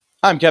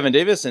I'm Kevin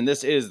Davis, and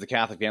this is the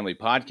Catholic Family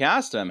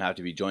Podcast. I'm happy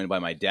to be joined by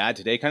my dad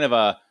today. Kind of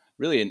a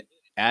really an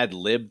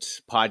ad-libbed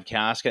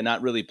podcast,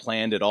 not really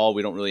planned at all.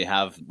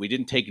 We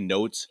didn't take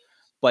notes,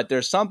 but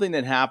there's something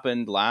that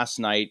happened last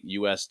night,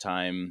 U.S.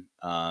 time,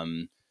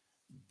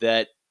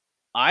 that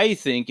I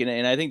think,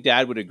 and I think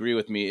Dad would agree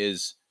with me,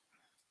 is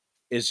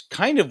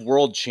kind of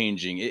world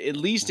changing. At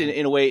least Mhm.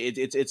 in a way,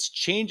 it's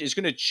change. It's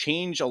going to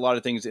change a lot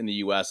of things in the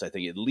U.S. I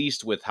think, at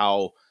least with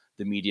how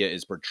the media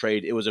is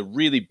portrayed. It was a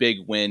really big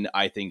win,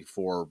 I think,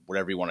 for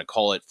whatever you want to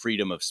call it,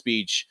 freedom of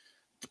speech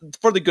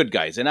for the good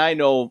guys. And I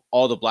know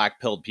all the black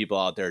pilled people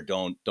out there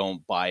don't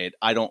buy it.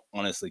 I don't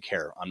honestly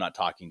care. I'm not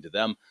talking to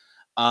them.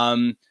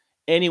 Um,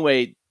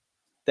 anyway,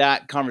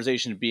 that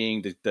conversation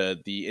being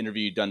the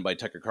interview done by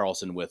Tucker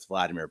Carlson with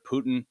Vladimir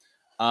Putin.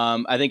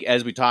 I think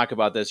as we talk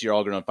about this, you're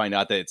all going to find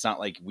out that it's not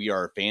like we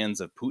are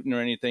fans of Putin or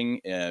anything.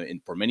 And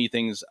for many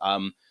things,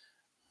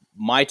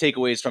 my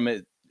takeaways from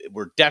it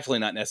were definitely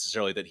not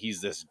necessarily that he's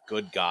this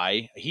good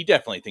guy. He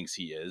definitely thinks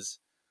he is.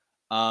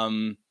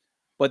 Um,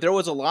 but there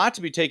was a lot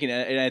to be taken,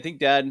 and I think,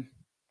 Dad,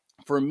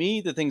 for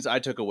me, the things I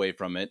took away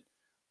from it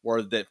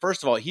were that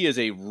first of all, he is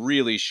a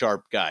really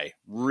sharp guy,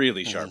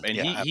 really sharp, Mhm. and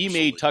Yeah, he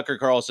made absolutely. Tucker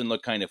Carlson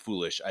look kind of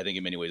foolish. I think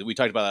in many ways, we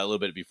talked about that a little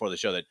bit before the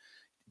show. That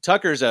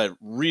Tucker's a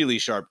really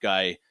sharp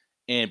guy,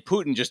 and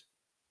Putin just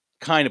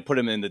kind of put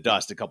him in the Mhm.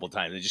 dust a couple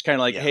times. And just kind of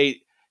like, Yeah.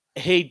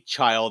 hey,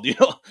 child,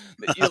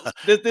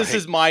 Right. this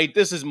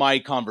is my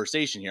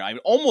conversation here. I mean,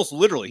 almost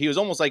literally, he was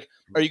almost like,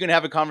 are you going to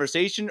have a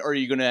conversation, or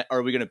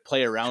are we going to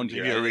play around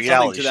here? Maybe a And it's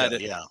reality show,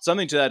 yeah.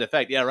 something to that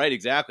effect. Yeah, right,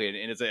 exactly.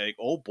 And it's like,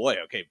 oh boy,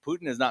 okay,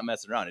 Putin is not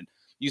messing around. And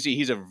you see,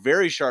 he's a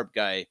very sharp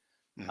guy.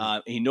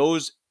 Mhm. He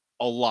knows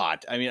a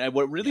lot. I mean,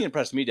 what really Yeah,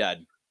 impressed me,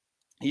 Dad,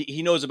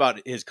 he knows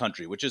about his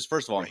country, which is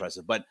first of all right.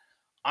 impressive. But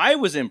I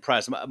was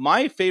impressed.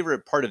 My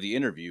favorite part of the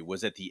interview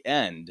was at the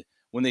end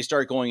when they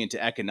start going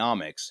into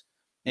economics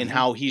and Mhm.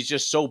 how he's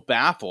just so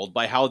baffled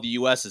by how the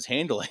U.S. is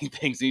handling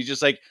things. And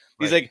he's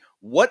Right. like,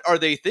 what are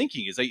they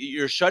thinking? It's like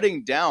you're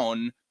shutting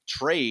down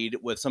trade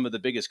with some of the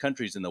biggest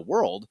countries in the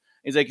world.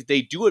 It's like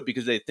they do it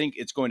because they think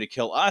it's going to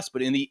kill us,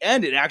 but in the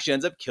end, it actually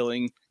ends up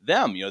killing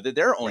them.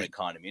 Their own Right.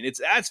 economy, and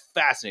that's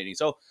fascinating.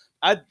 So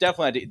I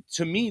definitely,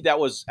 to me, that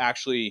was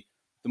actually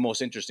the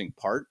most interesting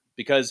part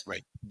because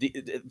Right.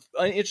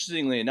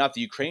 interestingly enough,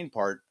 the Ukraine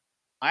part,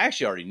 I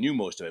actually already knew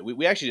most of it.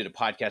 We actually did a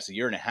podcast a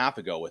year and a half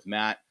ago with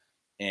Matt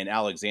and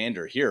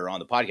Alexander here on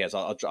the podcast.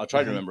 I'll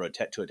try to Mhm. remember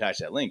to attach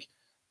that link.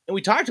 And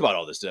we talked about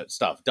all this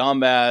stuff,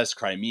 Donbass,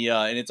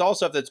 Crimea, and it's all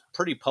stuff that's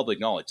pretty public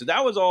knowledge. So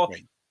that was all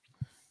Right.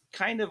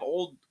 kind of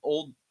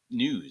old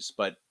news.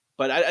 But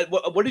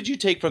what did you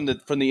take from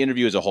the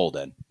interview as a whole,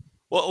 then?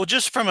 Well,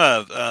 just from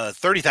a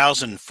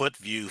 30,000-foot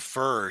view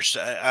first,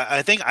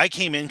 I think I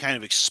came in kind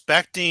of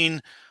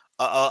expecting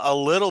a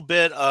little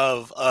bit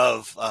of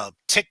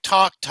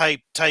TikTok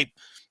type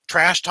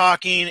trash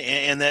talking,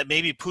 and that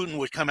maybe Putin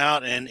would come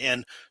out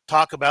and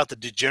talk about the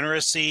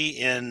degeneracy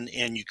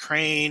in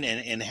Ukraine,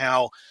 and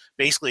how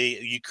basically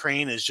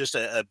Ukraine is just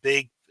a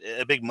big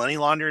money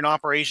laundering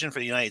operation for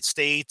the United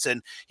States,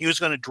 and he was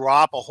going to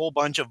drop a whole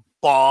bunch of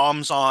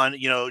bombs on,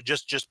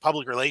 just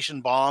public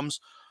relation bombs,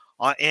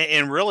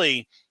 and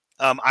really,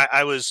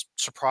 I was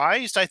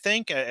surprised. I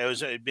think I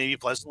was maybe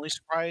pleasantly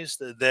surprised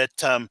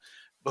that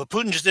but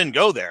Putin just didn't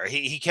go there.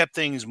 He kept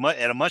things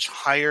at a much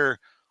higher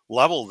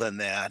level than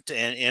that,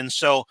 and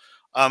so,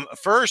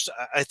 first,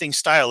 I think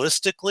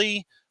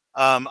stylistically,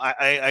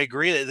 I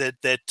agree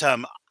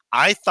that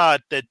I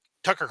thought that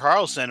Tucker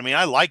Carlson. I mean,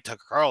 I like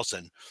Tucker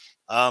Carlson.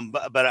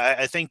 But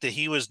I think that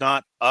he was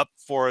not up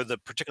for the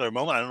particular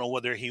moment. I don't know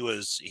whether he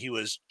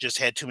was just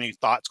had too many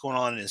thoughts going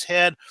on in his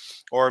head,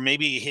 or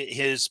maybe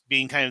his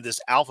being kind of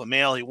this alpha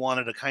male, he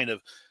wanted to kind of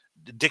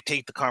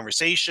dictate the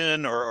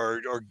conversation,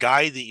 or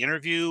guide the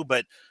interview.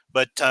 But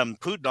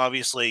Putin,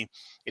 obviously,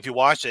 if you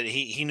watch it,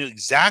 he knew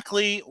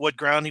exactly what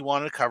ground he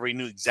wanted to cover. He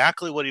knew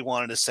exactly what he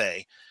wanted to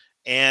say,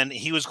 and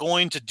he was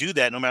going to do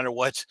that no matter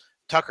what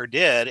Tucker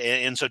did.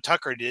 And so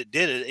Tucker did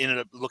it, ended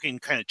up looking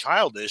kind of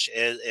childish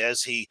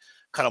as he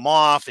cut him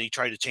off, and he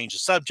tried to change the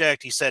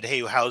subject. He said,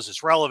 "Hey, how is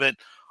this relevant?"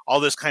 All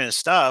this kind of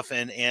stuff,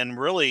 and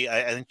really,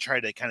 I think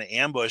tried to kind of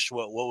ambush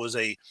what was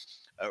a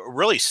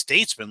really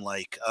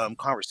statesman-like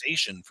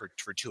conversation for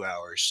 2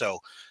 hours. So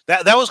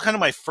that was kind of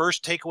my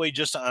first takeaway,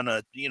 just on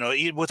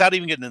without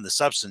even getting into the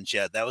substance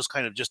yet. That was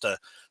kind of just a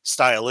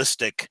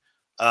stylistic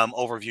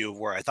overview of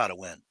where I thought it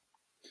went.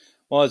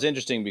 Well, it's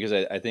interesting because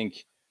I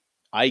think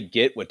I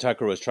get what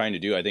Tucker was trying to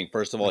do. I think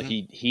first of all, Hmm.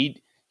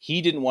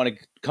 he didn't want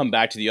to come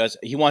back to the U.S.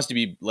 He wants to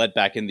be let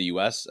back in the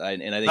U.S.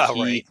 And I think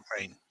Oh, right,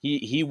 right.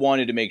 he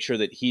wanted to make sure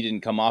that he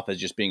didn't come off as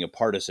just being a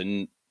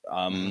partisan,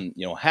 Hmm.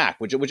 hack.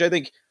 Which I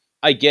think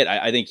I get.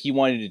 I think he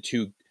wanted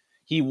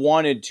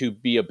to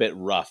be a bit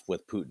rough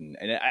with Putin,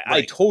 and I Right,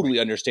 right. totally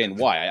understand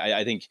why.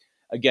 I think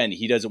again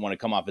he doesn't want to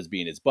come off as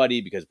being his buddy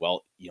because,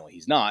 well,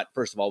 he's not.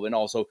 First of all, and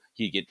also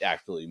he'd get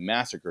absolutely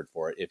massacred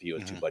for it if he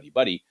was too Hmm. buddy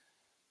buddy.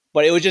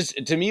 But it was just,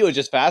 to me, it was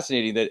just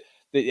fascinating that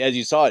as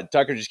you saw it,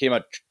 Tucker just came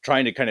out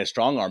trying to kind of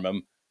strong arm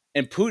him,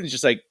 and Putin's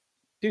just like,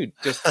 dude,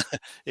 just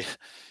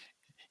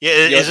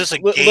Yeah, You is know, this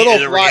a little a fly,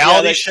 yeah,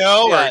 reality like,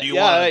 show, or yeah, do you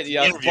yeah, want right, an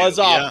yeah, interview?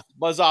 Yeah,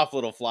 buzz off,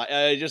 little fly.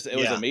 It was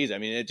yeah, amazing. I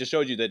mean, it just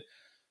showed you that,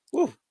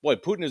 whew, boy,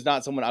 Putin is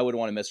not someone I would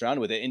want to mess around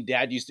with it. And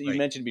Dad, you right.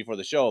 mentioned before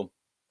the show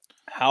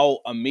how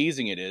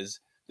amazing it is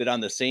that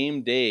on the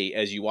same day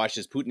as you watch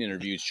this Putin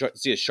interview,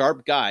 see a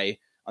sharp guy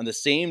on the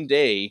same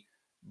day.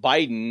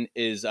 Biden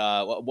is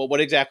what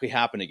exactly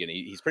happened again?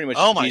 He's pretty much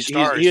Oh my he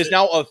stars! is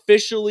now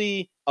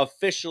officially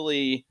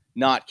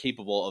not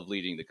capable of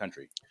leading the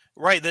country.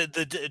 Right,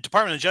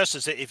 Department of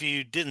Justice. If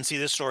you didn't see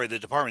this story, the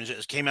Department of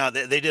Justice came out.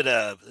 They did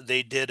a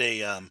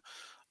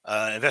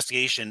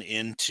investigation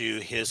into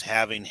his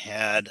having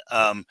had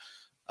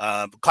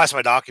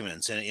classified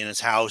documents in his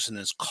house and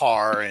his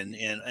car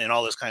and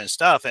all this kind of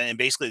stuff. And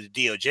basically, the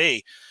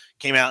DOJ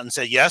came out and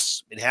said,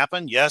 yes, it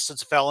happened. Yes,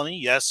 it's a felony.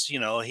 Yes,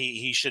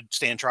 he should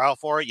stand trial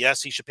for it.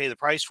 Yes, he should pay the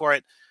price for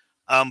it.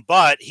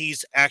 But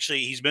he's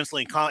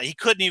mentally he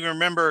couldn't even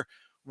remember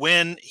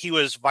when he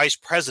was vice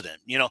president.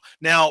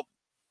 Now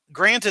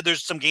granted,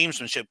 there's some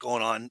gamesmanship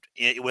going on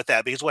with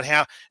that, because what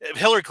happened,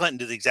 Hillary Clinton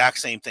did the exact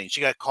same thing.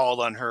 She got called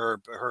on her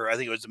I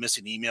think it was the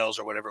missing emails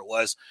or whatever it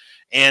was,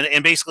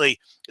 and basically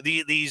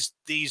these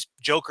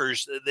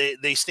jokers,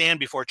 they stand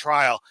before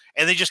trial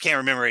and they just can't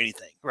remember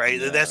anything, right?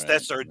 Yeah, That's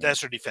right, right.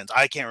 their defense.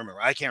 I can't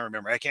remember, I can't,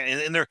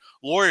 and their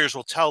lawyers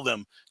will tell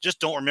them, just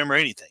don't remember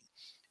anything.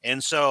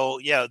 And so,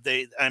 yeah,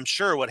 I'm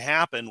sure what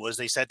happened was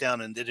they sat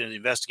down and did an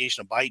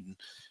investigation of Biden,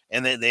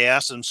 and they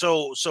asked him,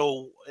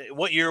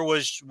 what year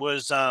was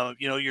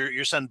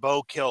your son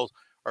Bo killed,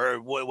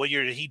 or what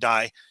year did he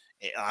die?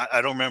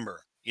 I don't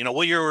remember.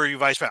 What year were you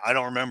vice president? I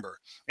don't remember.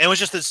 And it was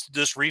just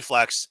this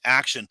reflex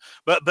action.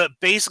 But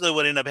basically,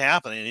 what ended up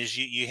happening is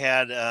you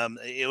had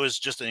it was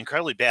just an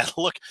incredibly bad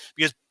look,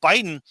 because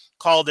Biden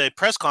called a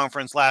press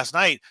conference last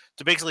night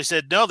to basically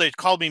said, no, they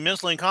called me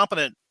mentally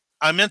incompetent.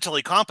 I'm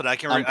mentally competent.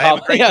 I have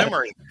a great Yeah.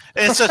 memory.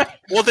 And it says,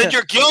 well, then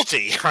you're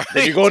guilty, Then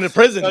you're right? going to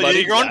prison, You're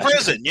buddy. going to Yeah.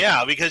 prison,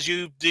 yeah, because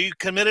you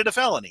committed a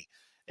felony,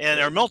 and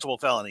or Right. multiple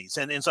felonies,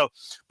 and so.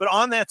 But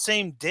on that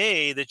same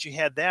day that you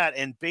had that,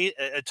 and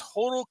a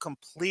total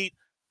complete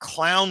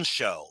clown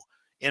show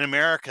in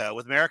America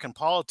with American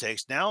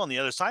politics. Now on the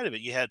other side of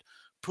it, you had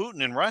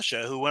Putin in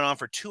Russia, who went on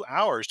for 2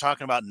 hours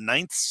talking about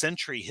ninth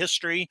century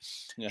history,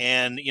 Yeah.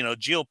 and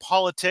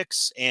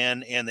geopolitics,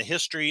 and the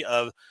history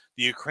of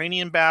the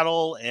Ukrainian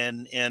battle,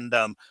 and on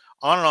and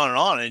on and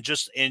on, and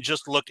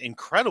just looked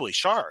incredibly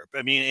sharp.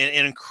 I mean,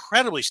 and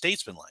incredibly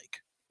statesmanlike.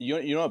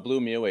 You know what blew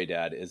me away,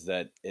 Dad, is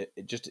that it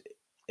just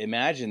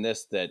imagine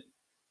this, that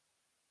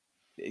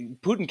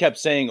Putin kept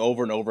saying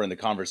over and over in the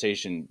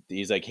conversation,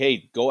 he's like,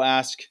 "Hey, go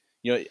ask.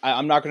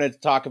 I'm not going to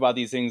talk about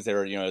these things that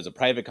are, as a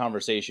private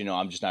conversation.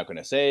 I'm just not going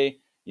to say,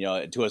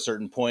 to a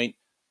certain point."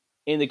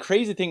 And the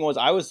crazy thing was,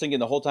 I was thinking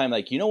the whole time,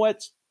 like, you know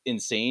what's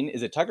insane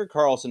is that Tucker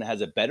Carlson has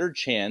a better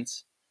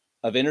chance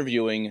of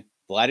interviewing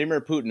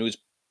Vladimir Putin, who's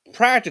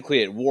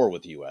practically at war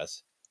with the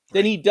U.S.,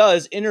 than Right. he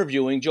does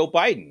interviewing Joe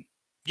Biden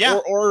Yeah.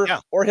 Yeah.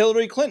 or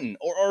Hillary Clinton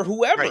or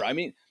whoever. Right. I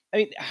mean,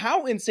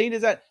 how insane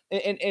is that?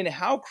 And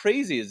how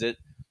crazy is it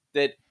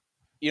that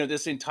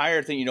this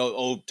entire thing?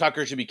 Oh,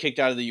 Tucker should be kicked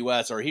out of the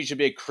U.S. or he should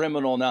be a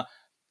criminal now.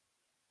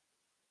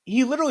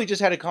 He literally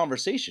just had a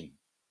conversation.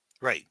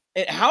 Right.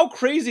 And how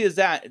crazy is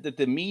that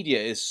the media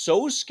is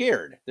so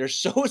scared? They're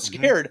so Hmm.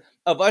 scared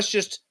of us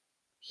just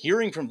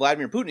hearing from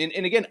Vladimir Putin.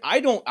 And again, I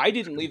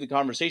didn't leave the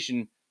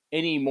conversation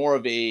any more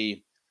of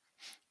a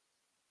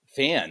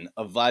fan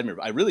of Vladimir.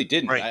 I really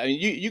didn't. Right. I mean,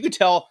 you could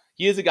tell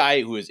he is a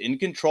guy who is in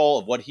control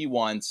of what he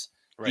wants.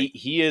 Right.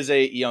 He is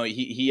a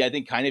he I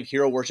think kind of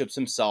hero worships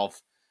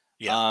himself.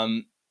 Yeah.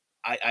 Um,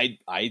 I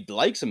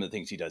like some of the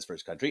things he does for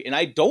his country, and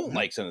I don't Hmm.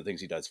 like some of the things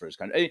he does for his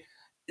country.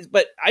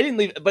 But I didn't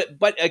leave.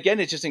 But again,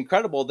 it's just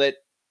incredible that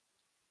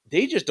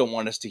they just don't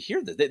want us to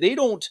hear that. They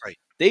don't. Right.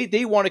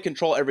 They want to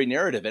control every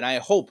narrative, and I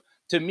hope,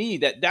 to me,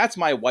 that's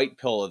my white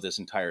pill of this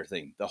entire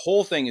thing. The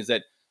whole thing is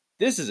that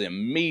this is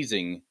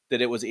amazing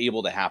that it was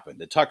able to happen.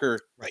 That Tucker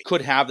Right.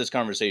 could have this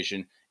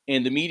conversation,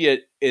 and the media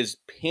is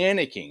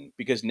panicking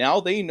because now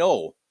they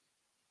know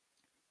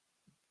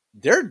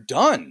they're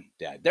done.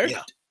 Dad,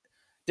 Yeah.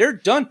 they're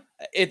done.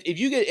 If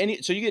you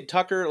get so you get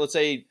Tucker, let's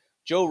say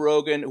Joe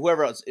Rogan,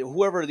 whoever else,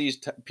 whoever these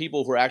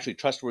people who are actually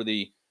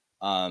trustworthy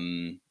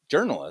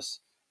journalists,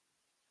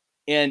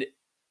 and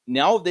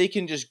now they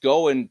can just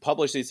go and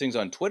publish these things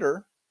on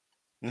Twitter.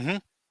 Hmm.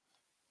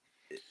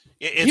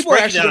 It's People are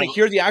breaking actually down. going to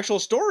hear the actual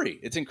story.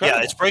 It's Yeah, it's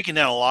incredible. breaking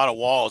down a lot of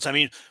walls. I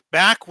mean,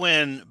 back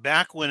when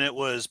it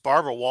was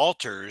Barbara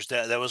Walters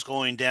that was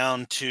going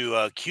down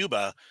to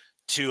Cuba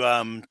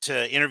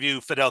to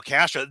interview Fidel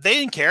Castro, they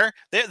didn't care.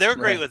 They're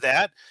great Right. with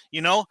that,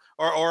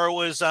 or it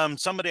was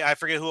somebody, I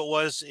forget who it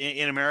was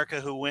in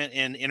America, who went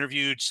and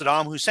interviewed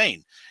Saddam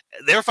Hussein.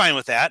 They're fine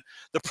with that.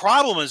 The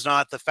problem is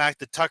not the fact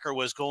that Tucker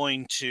was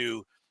going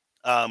to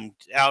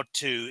out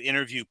to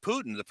interview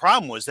Putin. The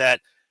problem was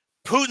that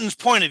Putin's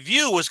point of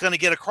view was going to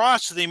get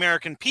across to the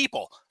American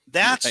people.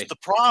 That's Right. the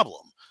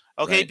problem.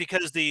 Okay, Right.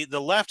 because the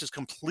left has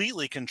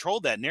completely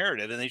controlled that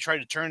narrative, and they tried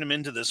to turn him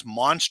into this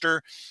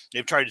monster.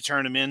 They've tried to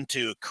turn him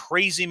into a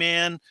crazy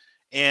man,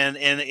 and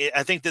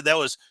I think that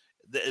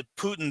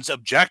Putin's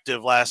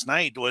objective last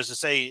night was to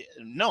say,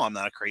 no, I'm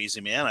not a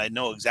crazy man. I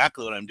know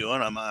exactly what I'm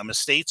doing. I'm a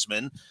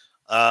statesman.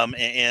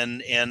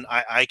 And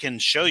I can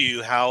show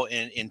you how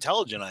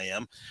intelligent I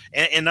am,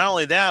 and not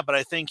only that, but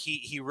I think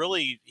he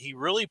really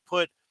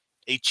put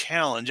a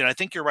challenge, and I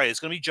think you're right. It's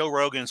going to be Joe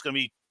Rogan. It's going to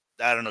be,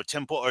 I don't know,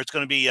 or it's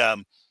going to be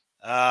the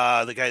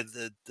guy,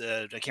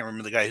 I can't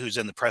remember the guy who's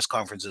in the press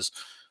conferences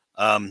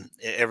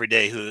every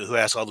day who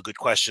asks all the good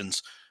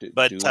questions.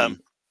 But Dooley.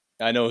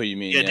 I know who you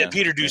mean. yeah, Yeah.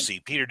 Peter Yeah.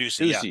 Ducey, Peter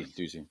Ducey, yeah, Ducey.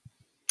 Ducey.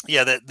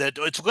 yeah. That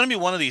it's going to be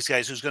one of these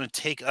guys who's going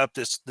to take up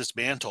this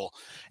mantle,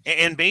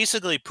 and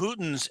basically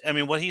Putin's. I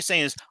mean, what he's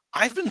saying is,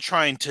 I've been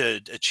trying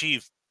to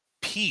achieve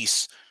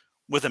peace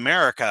with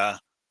America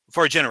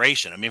for a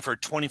generation. I mean, for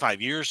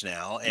 25 years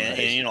now, and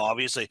Right. you know,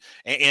 obviously,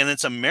 and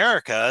it's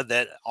America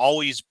that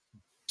always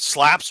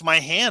slaps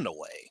my hand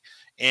away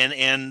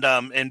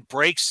and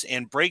breaks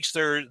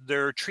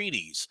their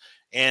treaties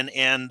and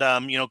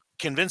you know,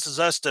 convinces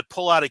us to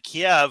pull out of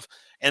Kiev,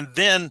 and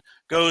then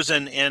goes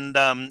and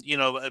you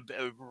know,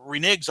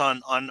 reneges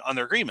on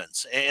their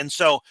agreements. And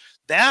so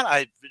that,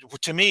 I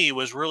to me,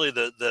 was really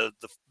the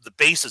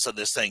basis of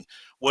this thing,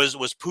 was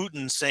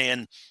Putin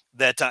saying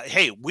that,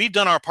 hey, we've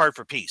done our part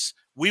for peace,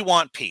 we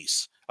want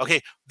peace.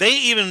 Okay, they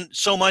even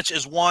so much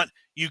as want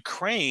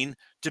Ukraine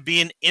to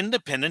be an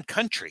independent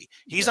country.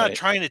 He's not Right.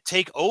 trying to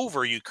take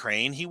over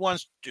Ukraine. He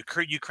wants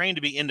Ukraine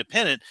to be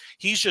independent.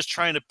 He's just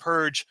trying to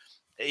purge.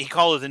 He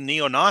called it the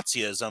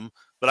neo-Nazism,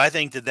 but I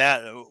think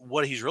that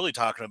what he's really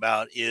talking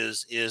about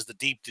is the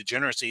deep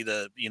degeneracy.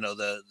 The you know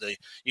the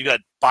you got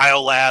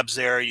biolabs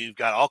there. You've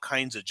got all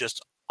kinds of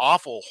just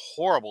awful,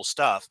 horrible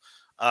stuff.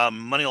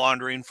 Money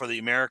laundering for the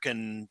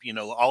American, you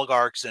know,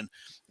 oligarchs and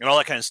all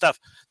that kind of stuff.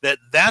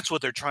 That's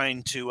what they're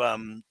trying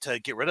to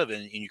get rid of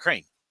in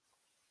Ukraine.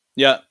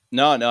 Yeah.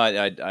 No. No. I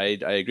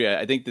agree.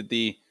 I think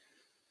that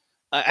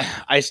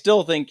I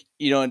still think,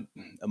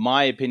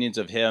 my opinions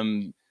of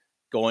him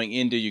going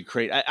into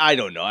Ukraine. I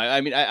don't know.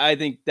 I mean, I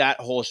think that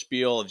whole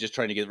spiel of just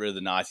trying to get rid of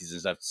the Nazis and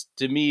stuff,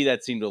 to me,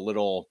 that seemed a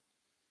little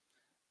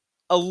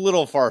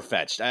far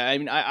fetched. I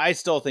mean, I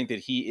still think that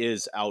he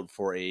is out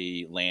for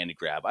a land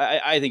grab.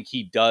 I think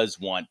he does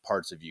want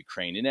parts of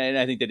Ukraine, and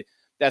I think that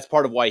that's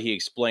part of why he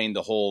explained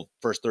the whole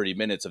first 30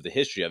 minutes of the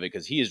history of it,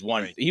 because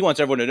Right. he wants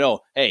everyone to know,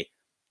 hey,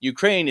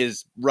 Ukraine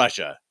is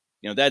Russia.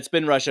 That's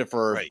been Russia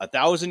for Right.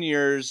 1,000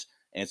 years,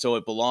 and so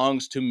it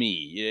belongs to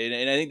me.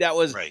 And I think that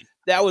was Right.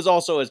 that Right. was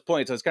also his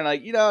point. So it's kind of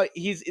like,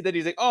 he's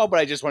like, oh, but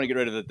I just want to get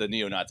rid of the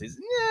neo Nazis.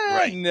 Yeah,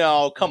 Right.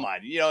 no, come on.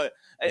 Yeah.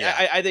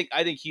 I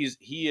think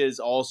he is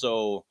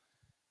also.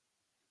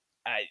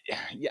 I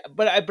Yeah,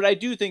 but I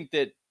do think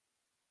that,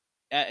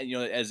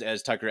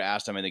 as Tucker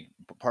asked him, I think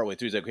partway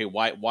through, he's like, okay,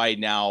 why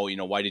now?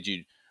 Why did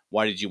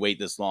you wait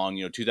this long?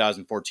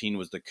 2014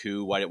 was the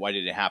coup. Why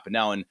did it happen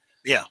now? And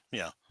Yeah.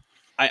 Yeah.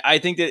 I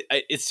think that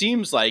it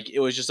seems like it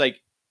was just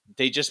like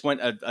they just went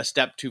a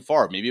step too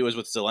far. Maybe it was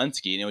with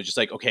Zelensky, and it was just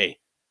like, okay,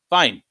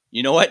 fine.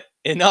 You know what?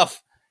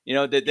 Enough.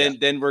 Yeah.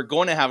 Then we're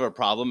going to have a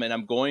problem, and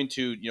I'm going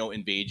to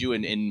invade you,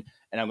 and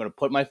I'm going to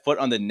put my foot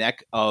on the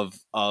neck of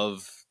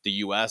the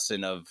U.S.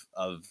 and of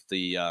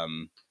the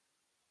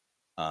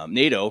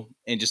NATO,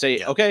 and just say,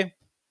 Yeah. okay,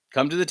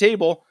 come to the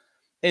table.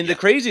 And the Yeah.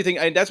 crazy thing,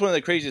 and that's one of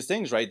the craziest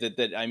things, right?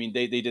 That I mean,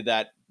 they did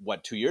that,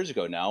 what, 2 years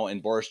ago now,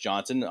 and Boris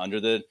Johnson, under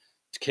the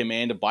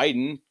command of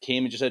Biden,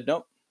 came and just said,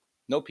 nope,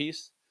 no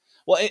peace.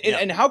 Well, and, Yeah.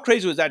 and how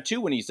crazy was that too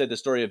when he said the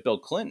story of Bill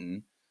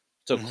Clinton?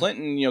 So Hmm.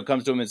 Clinton,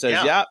 comes to him and says,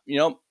 Yeah.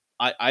 yeah,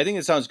 I think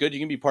it sounds good. You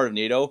can be part of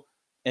NATO,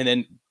 and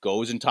then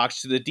goes and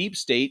talks to the deep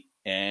state,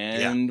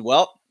 Yeah. and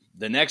well,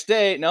 the next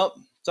day, nope,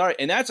 sorry.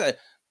 And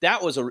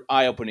that was a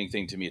eye opening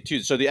thing to me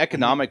too. So the Hmm.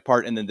 economic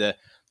part, and then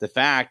the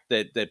fact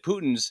that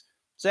Putin's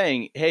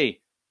saying,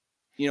 hey,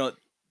 you know,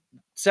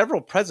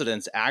 several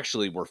presidents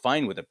actually were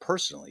fine with it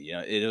personally.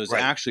 It was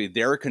Right. actually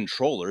their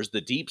controllers, the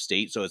deep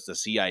state, so it's the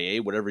CIA,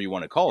 whatever you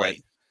want to call it.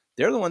 Right.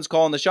 They're the ones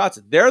calling the shots.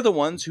 They're the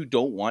ones who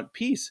don't want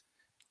peace.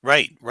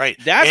 Right. Right.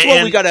 That's what we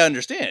And got to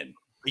understand.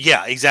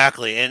 yeah,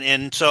 exactly.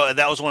 And so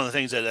that was one of the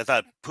things that I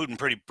thought Putin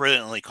pretty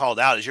brilliantly called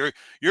out, is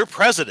your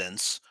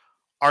presidents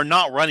are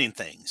not running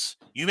things.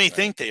 You may Right.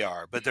 think they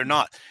are, but they're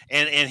not.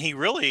 And he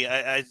really,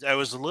 I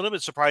was a little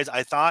bit surprised.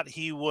 I thought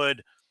he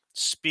would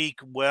speak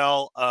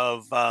well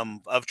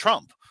of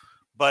Trump,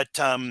 but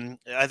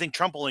I think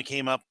Trump only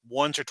came up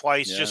once or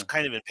twice, Yeah. just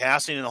kind of in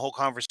passing in the whole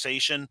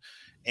conversation,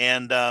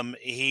 and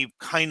he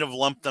kind of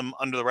lumped them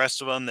under the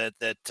rest of them,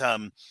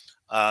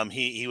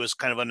 he was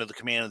kind of under the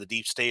command of the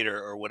deep state,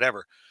 or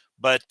whatever.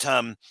 But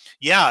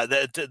yeah,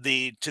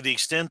 the to the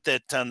extent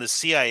that the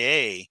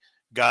CIA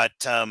got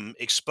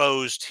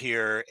exposed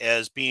here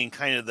as being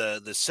kind of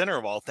the center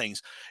of all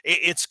things,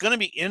 it's going to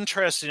be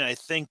interesting, I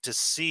think, to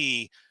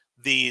see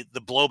the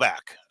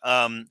blowback,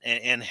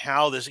 and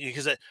how this,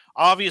 because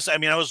obviously, I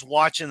mean, I was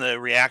watching the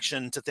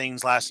reaction to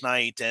things last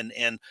night, and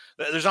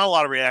there's not a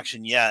lot of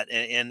reaction yet,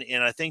 and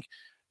I think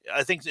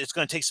it's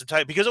going to take some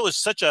time, because it was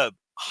such a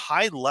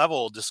high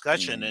level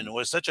discussion, and Mm, it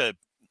was such a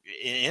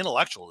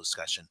intellectual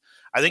discussion.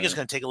 I think it's right.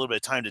 going to take a little bit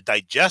of time to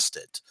digest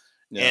it,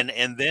 Yeah.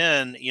 And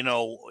then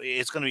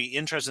it's going to be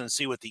interesting to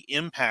see what the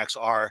impacts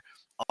are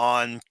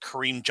on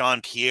Kareem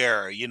John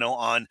Pierre,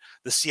 on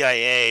the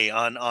CIA,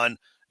 on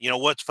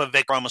what's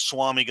Vivek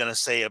Ramaswamy going to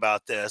say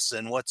about this,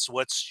 and what's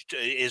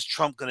is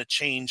Trump going to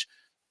change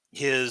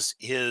his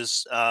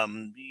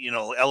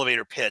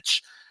elevator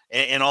pitch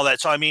and all that.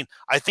 So I mean,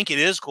 I think it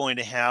is going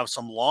to have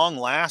some long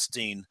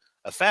lasting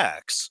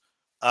effects,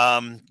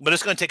 but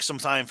it's going to take some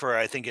time for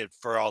I think it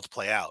for all to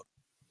play out.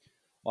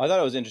 Well, I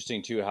thought it was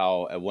interesting too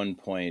how at one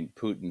point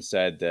Putin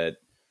said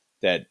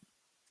that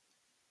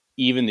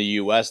even the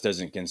U.S.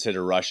 doesn't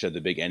consider Russia the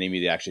big enemy;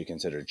 they actually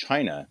consider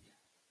China,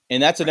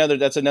 and Right.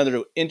 that's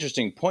another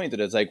interesting point. That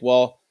it's like,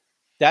 well,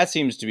 that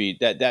seems to be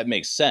that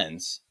makes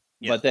sense,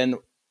 Yeah. but then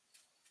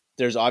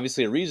there's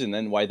obviously a reason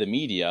then why the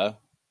media,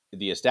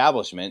 the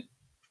establishment,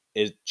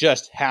 is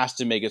just has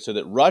to make it so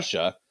that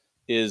Russia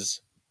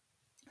is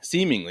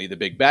seemingly the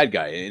big bad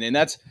guy, and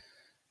that's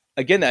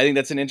again, I think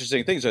that's an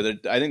interesting thing. So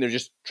I think they're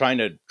just trying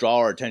to draw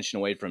our attention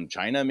away from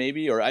China,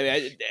 maybe, or and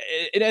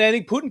I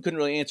think Putin couldn't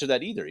really answer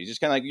that either. He's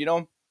just kind of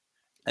like,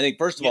 I think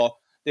first of Yeah.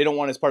 all, they don't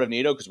want us part of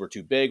NATO because we're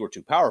too big, we're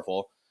too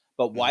powerful.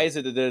 But why Mhm. is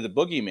it that they're the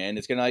boogeyman?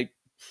 It's kind of like,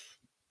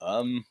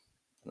 um,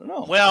 I don't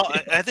know. Well,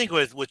 I think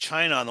with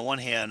China on the one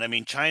hand, I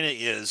mean, China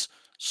is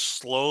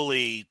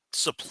slowly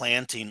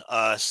supplanting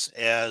us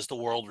as the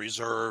world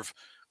reserve,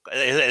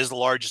 as the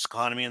largest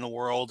economy in the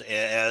world,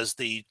 as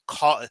the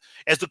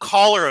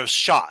caller of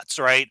shots,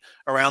 right,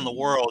 around the Mhm.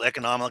 world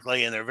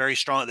economically, and they're very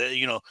strong.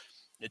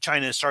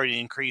 China is starting to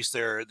increase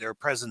their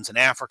presence in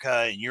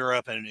Africa and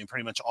Europe and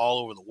pretty much all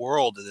over the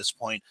world at this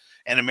point.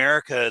 And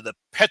America, the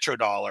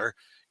petrodollar,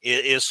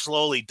 is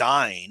slowly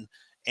dying,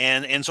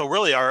 and so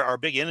really our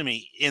big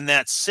enemy in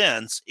that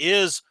sense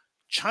is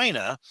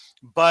China.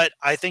 But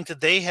I think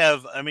that they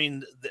have, I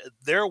mean,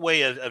 their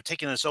way of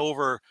taking us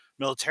over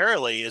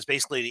militarily is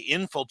basically to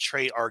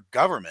infiltrate our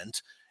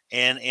government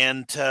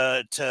and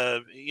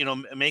to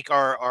make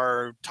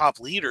our top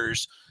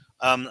leaders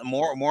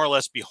more or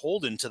less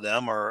beholden to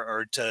them,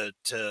 or to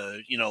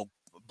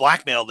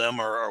blackmail them,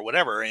 or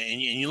whatever.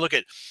 And you look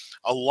at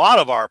a lot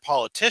of our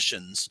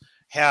politicians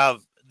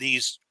have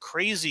these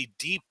crazy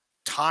deep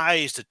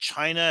ties to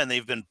China, and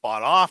they've been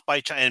bought off by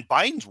China, and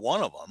Biden's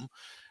one of them.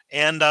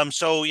 And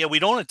so yeah, we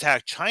don't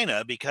attack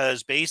China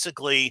because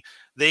basically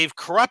they've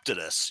corrupted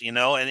us,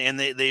 and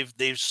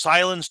they've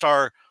silenced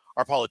our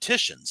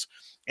politicians.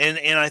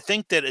 And I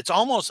think that it's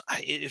almost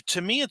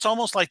to me it's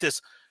almost like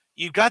this.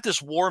 You've got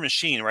this war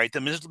machine, right?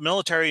 The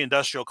military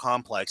industrial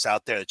complex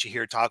out there that you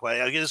hear talk about.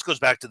 Again, this goes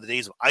back to the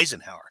days of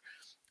Eisenhower,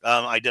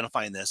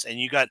 identifying this. And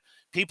you got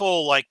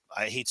people like,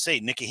 I hate to say,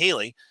 Nikki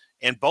Haley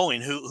and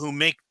Boeing, who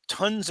make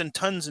tons and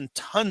tons and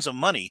tons of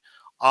money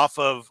off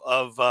of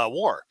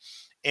war.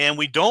 And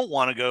we don't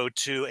want to go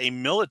to a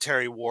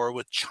military war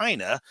with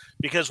China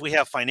because we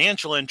have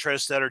financial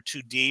interests that are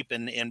too deep,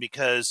 and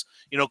because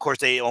of course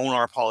they own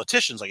our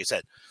politicians, like I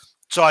said.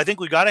 So I think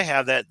we got to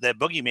have that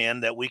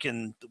boogeyman that we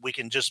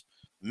can just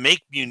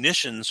make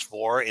munitions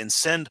for and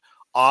send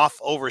off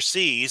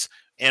overseas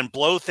and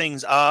blow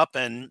things up,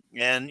 and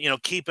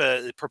keep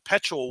a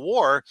perpetual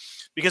war.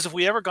 Because if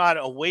we ever got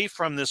away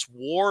from this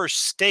war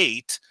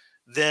state,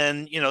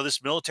 then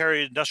this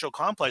military industrial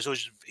complex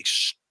was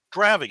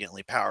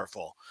extravagantly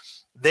powerful,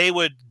 they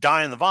would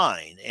die in the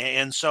vine.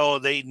 And so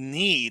they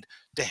need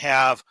to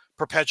have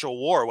perpetual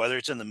war, whether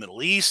it's in the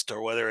Middle East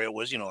or whether it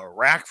was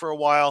Iraq for a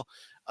while.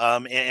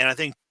 And I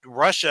think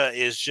Russia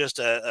is just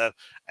I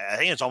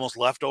think it's almost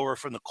leftover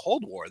from the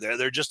Cold War.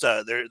 They're just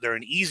they're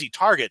an easy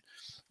target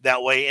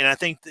that way. And I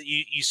think that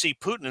you see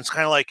Putin, it's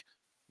kind of like,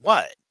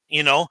 what?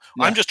 I'm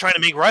Yeah, just trying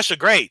to make Russia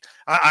great.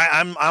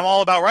 I'm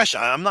all about Russia.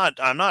 I'm not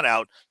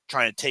out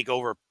trying to take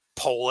over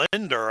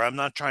Poland, or I'm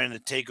not trying to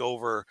take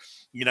over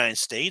United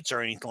States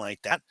or anything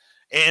like that.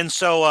 And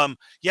so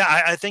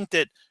yeah, I think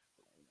that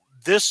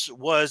this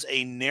was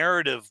a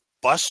narrative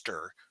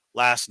buster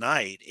last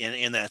night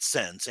in that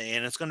sense,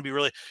 and it's going to be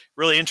really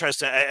really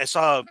interesting. I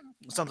saw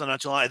something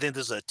not too long. I think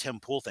this is a Tim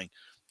Pool thing,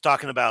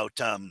 talking about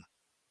the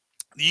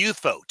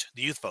youth vote,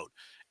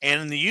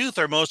 and the youth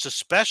are most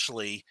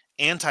especially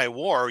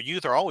anti-war.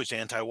 Youth are always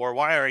anti-war.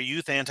 Why are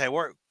youth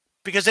anti-war?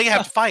 Because they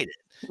have to fight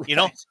it.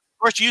 right.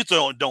 Of course, youth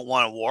don't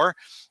want a war,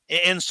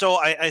 and so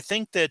I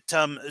think that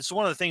it's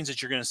one of the things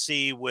that you're going to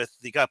see with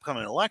the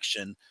upcoming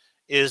election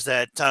is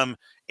that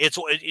it's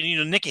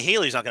Nikki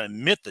Haley's not going to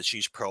admit that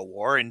she's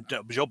pro-war, and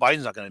Joe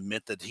Biden's not going to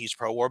admit that he's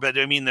pro-war. But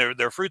I mean,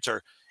 their fruits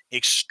are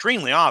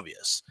extremely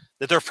obvious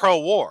that they're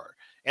pro-war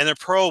and they're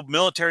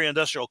pro-military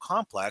industrial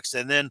complex.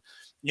 And then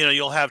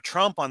you'll have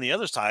Trump on the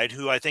other side,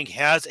 who I think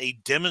has a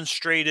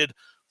demonstrated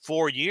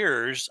 4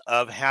 years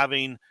of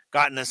having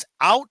gotten us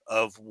out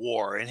of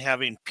war and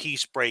having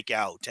peace break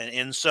out.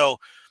 And so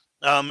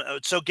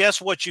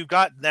guess what you've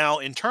got now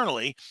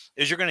internally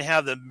is you're going to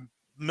have the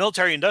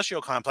military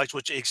industrial complex,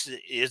 which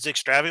is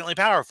extravagantly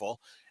powerful.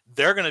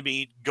 They're going to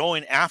be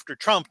going after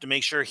Trump to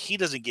make sure he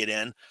doesn't get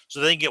in, so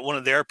they can get one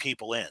of their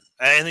people in.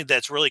 I think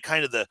that's really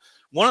kind of the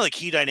one of the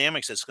key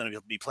dynamics that's going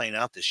to be playing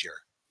out this year.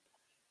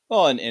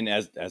 Well, and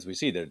as we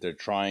see, they're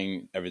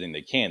trying everything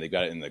they can. They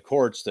got it in the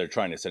courts. They're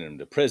trying to send him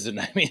to prison.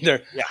 I mean,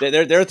 Yeah,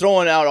 they're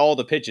throwing out all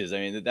the pitches. I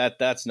mean,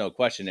 that's no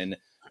question. And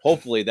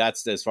hopefully,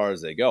 that's as far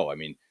as they go. I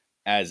mean,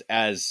 as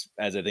I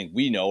think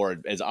we know, or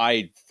as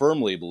I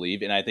firmly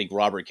believe, and I think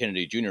Robert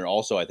Kennedy Jr.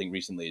 also, I think,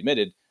 recently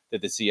admitted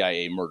that the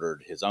CIA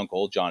murdered his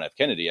uncle, John F.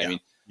 Kennedy. I yeah, mean,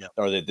 yeah,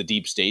 or the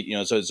deep state.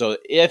 So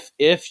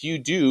if you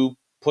do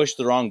push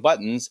the wrong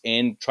buttons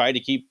and try to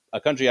keep a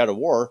country out of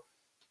war,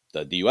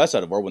 the U.S.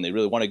 out of war when they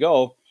really want to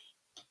go,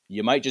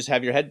 you might just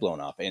have your head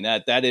blown off, and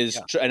that is,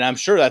 yeah, and I'm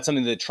sure that's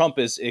something that Trump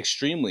is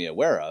extremely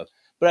aware of.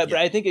 But yeah.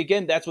 I think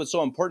again that's what's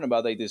so important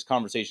about like these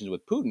conversations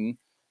with Putin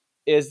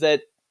is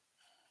that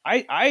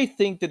I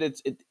think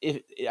that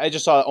if I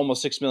just saw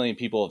almost 6 million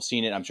people have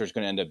seen it, I'm sure it's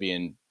going to end up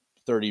being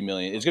 30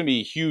 million. It's going to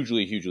be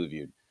hugely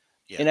viewed,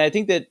 Yeah. and I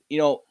think that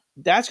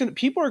that's going to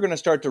people are going to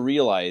start to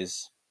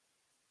realize,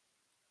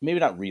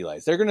 maybe not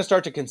realize, they're going to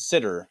start to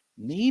consider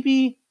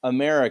maybe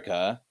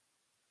America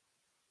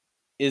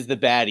is the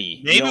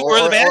baddie, Maybe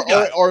we're the bad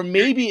guy. or You're,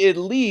 maybe at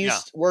yeah,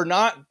 least we're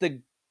not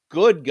the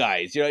good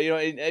guys. I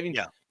mean,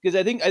 yeah, because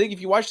I think if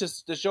you watch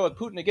the show with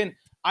Putin again,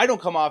 I don't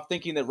come off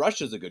thinking that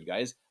Russia's the good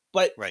guys,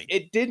 but right.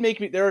 it did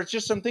make me. There are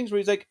just some things where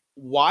he's like,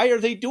 why are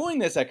they doing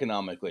this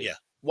economically? Yeah,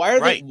 Why are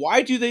they? right.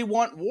 Why do they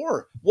want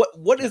war?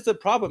 What Yeah. is the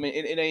problem? And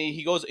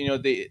he goes,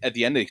 they at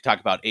the end they talk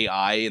about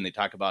AI and they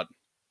talk about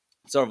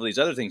several of these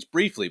other things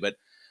briefly, but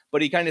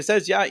he kind of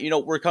says, yeah,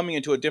 we're coming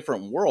into a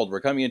different world.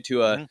 We're coming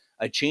into Hmm.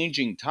 a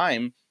changing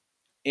time,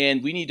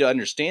 and we need to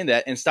understand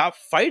that and stop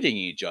fighting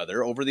each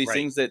other over these Right.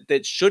 things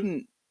that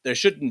shouldn't there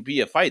shouldn't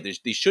be a fight.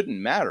 These shouldn't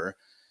matter.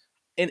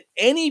 And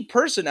any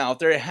person out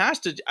there has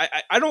to.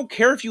 I don't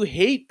care if you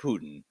hate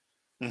Putin.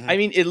 Hmm. I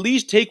mean, at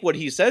least take what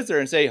he says there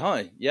and say,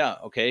 huh, yeah,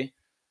 okay.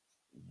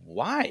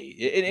 Why?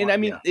 And I Yeah.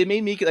 mean, it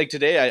made me like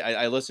today.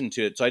 I listened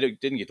to it, so I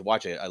didn't get to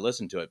watch it. I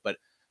listened to it, but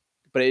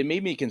it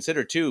made me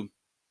consider too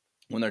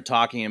when they're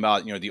talking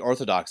about the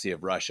orthodoxy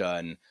of Russia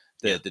and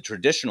Yeah. the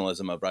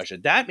traditionalism of Russia.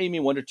 That made me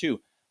wonder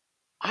too.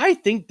 I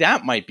think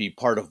that might be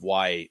part of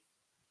why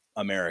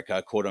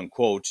America, quote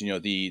unquote,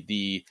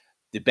 the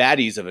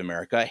baddies of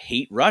America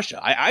hate Russia.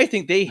 I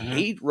think they Hmm.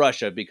 hate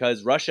Russia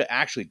because Russia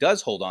actually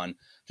does hold on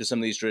to some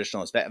of these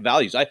traditionalist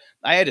values. I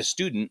had a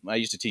student. I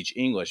used to teach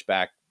English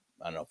back,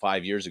 I don't know,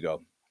 5 years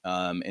ago,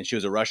 and she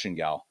was a Russian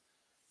gal,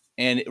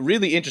 and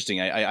really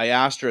interesting. I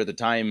asked her at the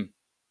time.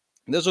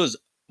 This was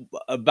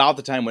about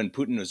the time when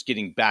Putin was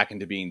getting back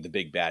into being the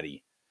big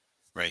baddie,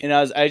 Right. and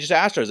I just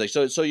asked her. I was like,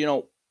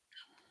 so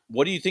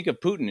what do you think of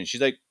Putin? And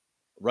she's like,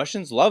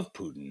 Russians love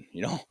Putin,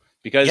 Yeah.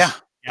 because Yeah.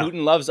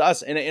 Putin loves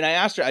us. And I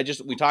asked her,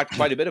 we talked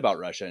quite a bit about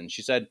Russia. And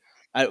she said,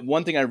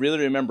 one thing I really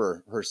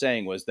remember her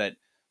saying was that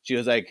she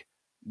was like,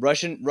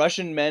 Russian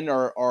men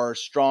are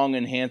strong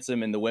and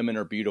handsome and the women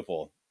are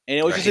beautiful. And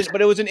it was Right.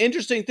 but it was an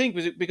interesting thing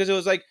because it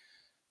was like,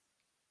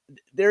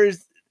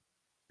 there's,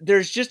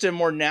 there's just a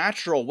more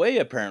natural way.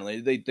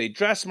 Apparently they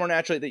dress more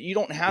naturally, that you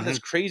don't have Hmm. this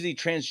crazy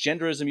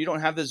transgenderism. You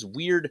don't have this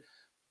weird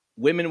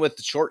women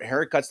with short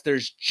haircuts.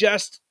 There's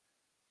just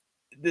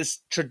this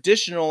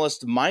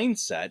traditionalist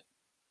mindset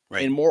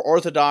Right. and more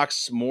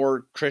orthodox,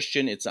 more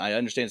Christian. I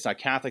understand it's not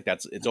Catholic.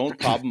 That's its own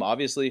problem,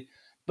 obviously.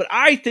 But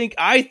I think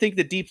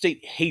the deep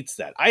state hates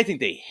that. I think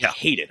they Yeah.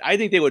 hate it. I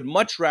think they would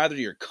much rather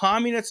your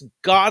communist,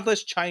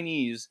 godless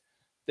Chinese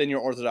than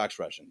your Orthodox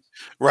Russians.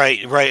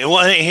 Right. Right.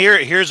 Well,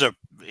 here's a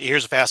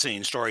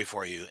fascinating story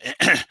for you.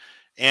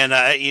 And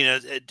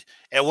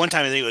at one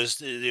time I think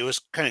it was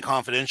kind of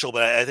confidential,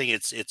 but I think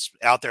it's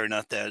out there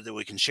enough that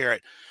we can share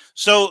it.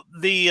 So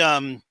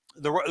the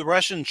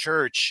Russian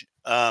church,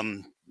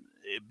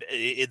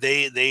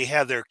 they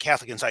have their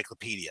Catholic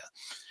encyclopedia,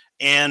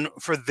 and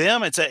for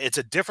them it's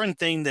a different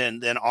thing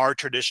than our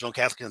traditional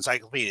Catholic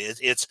encyclopedia.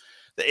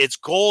 It's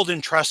gold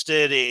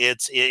encrusted.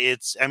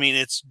 It's I mean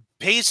it's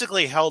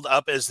basically held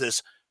up as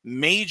this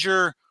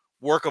major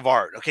work of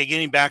art. Okay,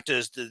 getting back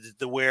to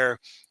the where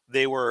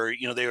they were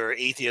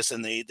atheists,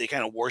 and they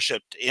kind of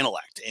worshipped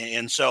intellect,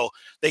 and so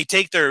they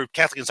take their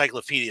Catholic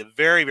encyclopedia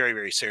very very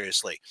very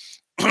seriously.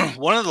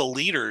 One of the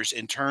leaders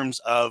in terms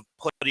of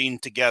putting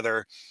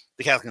together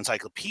the Catholic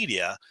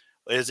Encyclopedia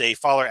is a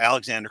Father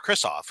Alexander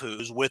Kristoff,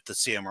 who's with the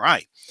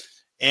CMRI.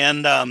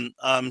 And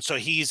so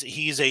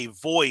he's a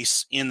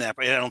voice in that.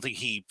 I don't think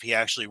he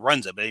actually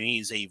runs it, but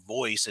he's a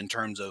voice in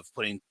terms of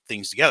putting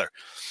things together.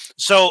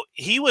 So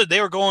they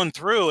were going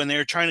through and they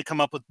were trying to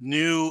come up with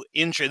new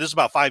entry. This is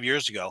about 5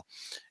 years ago,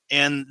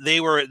 and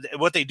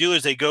what they do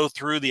is they go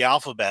through the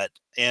alphabet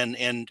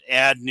and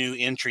add new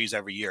entries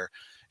every year,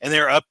 and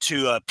they're up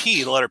to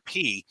P, the letter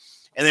P,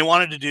 and they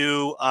wanted to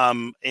do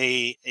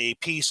a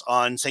piece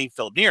on Saint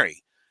Philip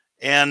Neri.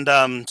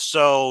 And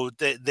so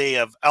they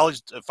have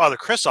Father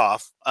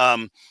Kristoff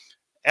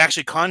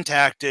actually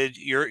contacted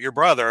your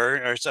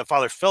brother, or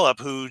Father Philip,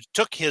 who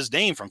took his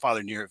name from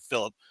Father Neri,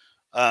 Philip,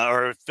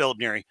 or Philip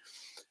Neri,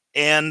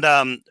 and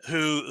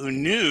who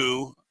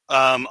knew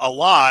a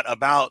lot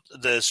about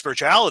the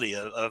spirituality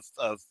of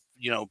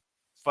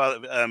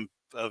Father,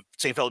 of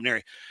Saint Philip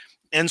Neri.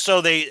 And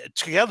so they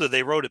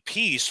wrote a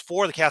piece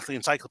for the Catholic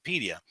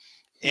Encyclopedia,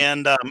 Hmm.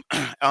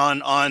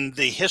 and on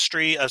the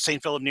history of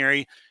Saint Philip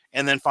Neri,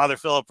 and then Father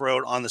Philip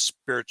wrote on the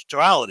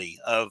spirituality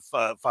of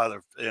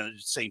Father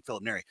Saint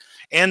Philip Neri,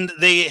 and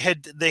they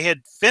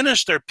had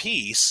finished their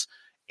piece,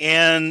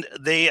 and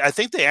I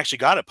think they actually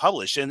got it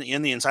published in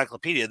the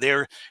encyclopedia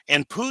there,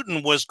 and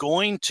Putin was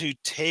going to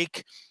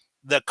take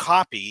the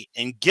copy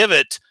and give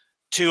it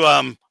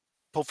to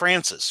Pope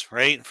Francis,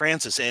 right?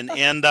 Francis,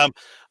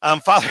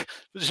 Father,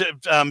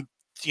 um,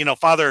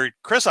 Father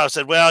Christoph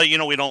said, "Well,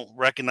 we don't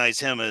recognize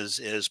him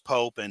as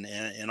Pope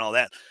and all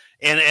that."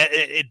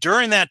 And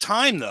during that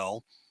time,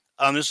 though,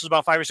 this was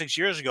about 5 or 6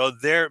 years ago.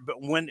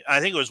 But when I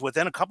think it was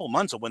within a couple of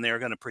months of when they were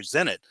going to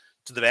present it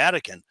to the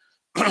Vatican,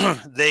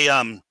 they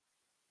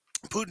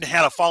Putin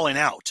had a falling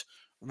out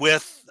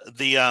with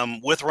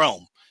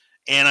Rome,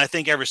 and I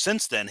think ever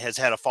since then has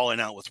had a falling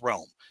out with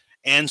Rome.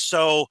 And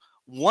so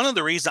one of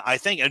the reasons I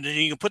think, and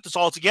you can put this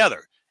all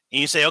together,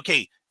 and you say,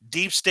 okay,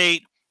 deep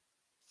state,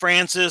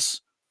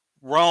 Francis,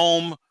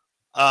 Rome,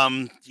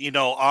 our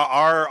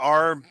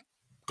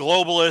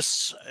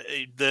globalists,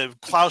 the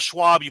Klaus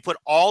Schwab. You put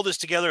all this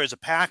together as a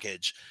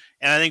package,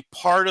 and I think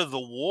part of the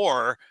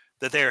war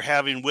that they're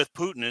having with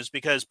Putin is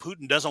because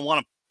Putin doesn't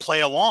want to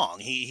play along.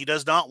 He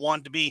does not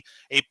want to be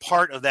a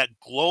part of that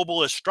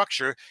globalist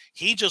structure.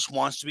 He just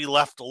wants to be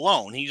left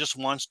alone. He just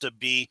wants to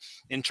be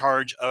in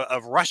charge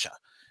of Russia,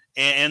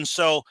 and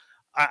so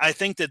I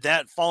think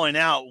that falling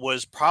out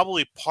was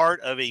probably part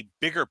of a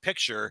bigger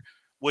picture,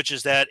 which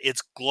is that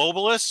it's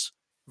globalists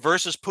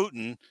versus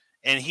Putin,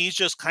 and he's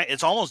just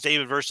it's almost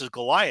David versus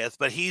Goliath,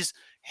 but he's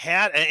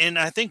had, and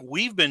I think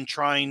we've been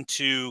trying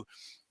to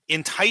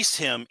entice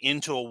him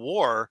into a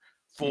war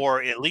Hmm.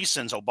 for at least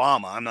since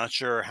Obama. I'm not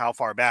sure how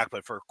far back,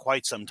 but for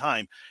quite some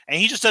time, and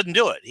he just doesn't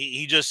do it.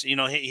 He just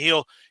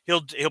he'll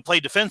play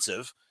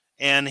defensive,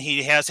 and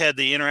he has had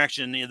the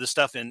interaction, the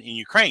stuff in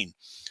Ukraine,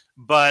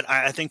 but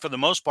I think for the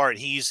most part,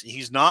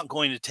 he's not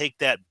going to take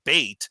that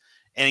bait,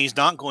 and he's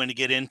not going to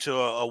get into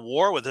a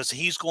war with us.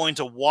 He's going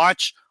to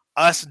watch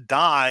us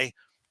die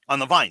on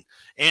the vine.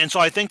 And so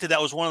I think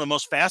that was one of the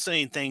most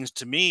fascinating things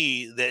to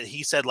me that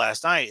he said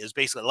last night is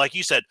basically, like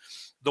you said,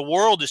 the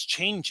world is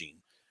changing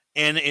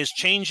and is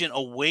changing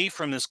away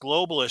from this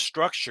globalist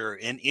structure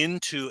and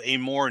into a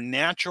more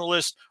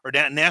naturalist or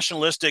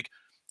nationalistic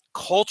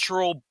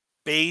cultural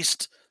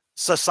based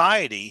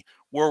society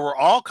where we're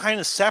all kind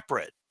of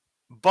separate,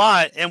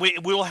 but and we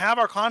will have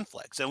our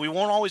conflicts and we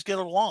won't always get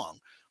along,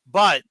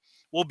 but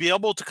we'll be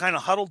able to kind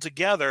of huddle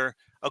together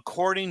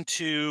according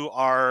to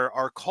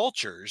our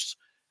cultures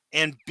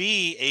and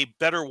be a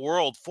better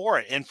world for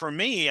it. And for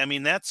me, I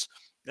mean, that's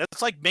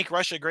like make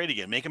Russia great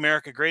again, make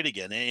America great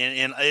again.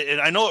 And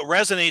I know it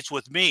resonates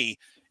with me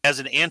as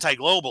an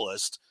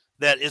anti-globalist,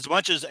 that as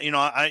much as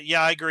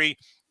I agree,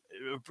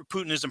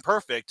 Putin isn't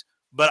perfect,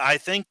 but I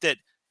think that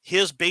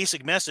his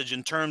basic message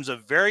in terms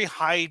of very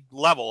high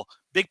level,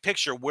 big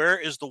picture, where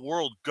is the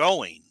world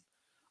going?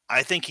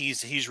 I think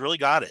he's really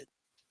got it.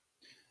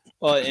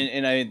 Well,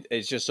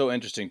 it's just so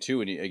interesting too.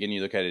 When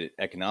you look at it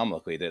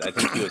economically, that I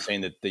think he was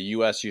saying that the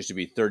U.S. used to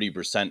be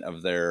 30%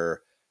 of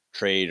their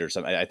trade or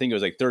something. I think it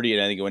was like 30,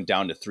 and I think it went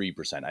down to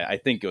 3%. I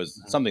think it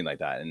was something like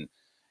that,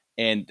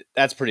 and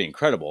that's pretty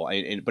incredible.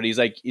 But he's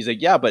like,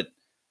 yeah, but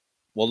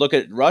well, look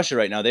at Russia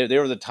right now. They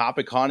were the top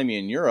economy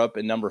in Europe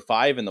and number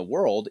 5 in the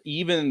world,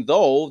 even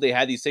though they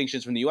had these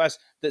sanctions from the U.S.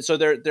 So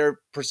their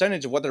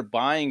percentage of what they're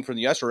buying from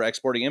the U.S. or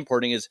exporting,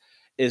 importing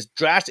is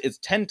drastic. It's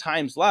 10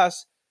 times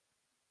less,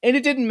 and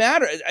it didn't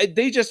matter.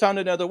 They just found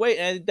another way,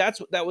 and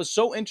that was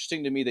so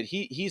interesting to me that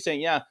he's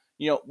saying, yeah,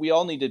 we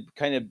all need to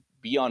kind of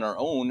be on our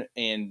own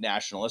and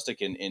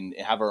nationalistic and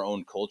have our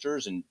own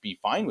cultures and be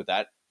fine with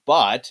that,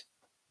 but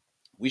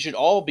we should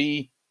all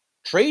be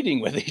trading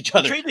with each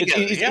other. Trade It's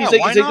together. Yeah, he's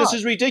why like, this not?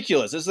 is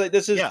ridiculous. It's like,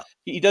 this is, Yeah,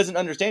 he doesn't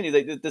understand. He's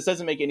like, this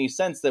doesn't make any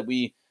sense that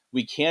we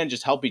can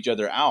just help each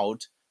other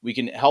out. We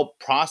can help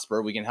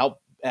prosper. We can help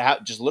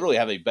just literally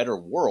have a better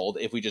world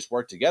if we just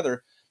work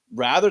together,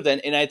 rather than.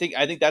 And I think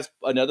that's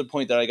another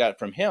point that I got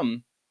from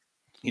him.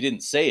 He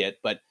didn't say it,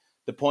 but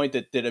the point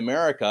that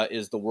America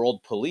is the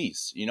world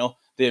police.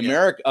 The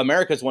yeah,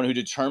 America's one who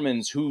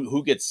determines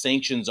who gets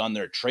sanctions on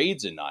their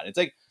trades and not. It's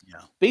like,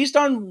 yeah. based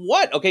on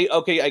what? Okay,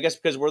 I guess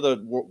because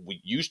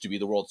we used to be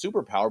the world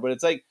superpower, but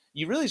it's like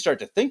you really start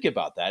to think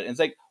about that, and it's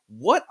like,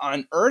 what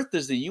on earth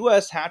does the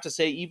U.S. have to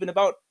say even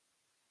about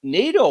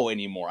NATO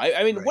anymore?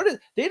 I mean, Right. what is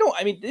they don't?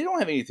 I mean, they don't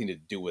have anything to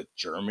do with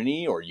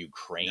Germany or No.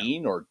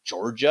 Ukraine or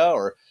Georgia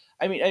or.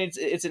 I mean,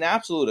 it's an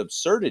absolute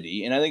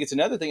absurdity, and I think it's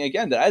another thing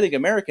again that I think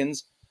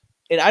Americans,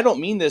 and I don't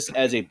mean this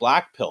as a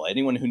black pill.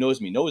 Anyone who knows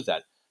me knows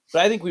that,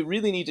 but I think we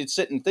really need to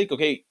sit and think.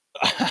 Okay,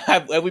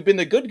 have we been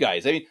the good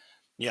guys? I mean,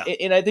 Yeah.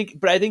 and I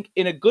think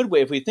in a good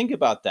way, if we think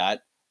about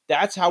that,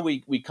 that's how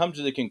we come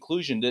to the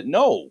conclusion that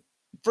no,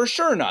 for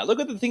sure not. Look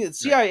at the thing that Right.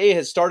 CIA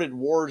has started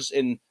wars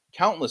in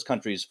countless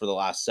countries for the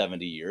last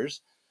 70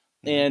 years,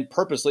 Hmm. and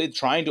purposely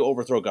trying to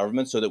overthrow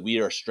governments so that we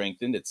are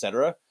strengthened,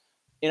 etc.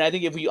 And I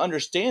think if we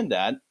understand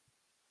that,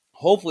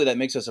 hopefully that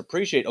makes us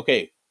appreciate,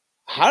 okay,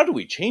 how do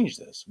we change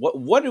this?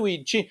 What do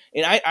we change?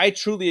 And I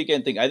truly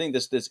again think, I think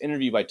this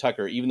interview by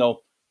Tucker, even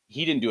though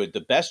he didn't do it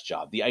the best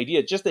job. The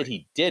idea just that Right.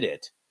 he did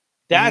it,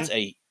 Hmm. that's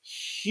a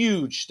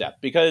huge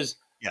step because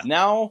Yeah.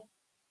 now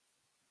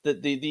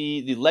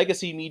the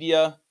legacy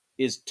media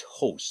is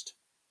toast.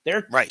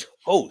 They're Right.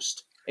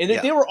 toast. And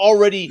Yeah. they were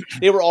already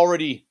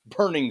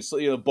burning,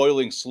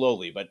 boiling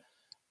slowly, but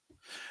it's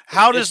done.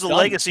 How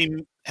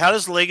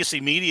does the legacy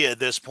media at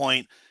this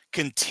point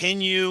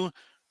continue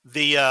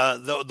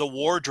the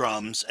war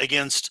drums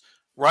against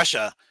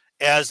Russia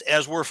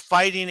as we're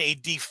fighting a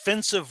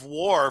defensive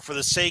war for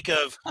the sake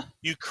of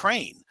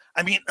Ukraine?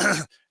 I mean,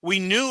 we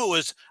knew it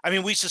was. I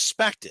mean, we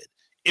suspected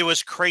it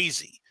was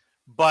crazy,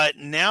 but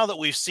now that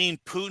we've seen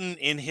Putin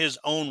in his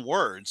own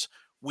words,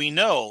 we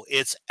know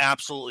it's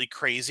absolutely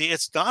crazy.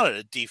 It's not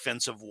a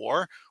defensive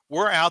war.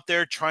 We're out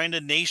there trying to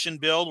nation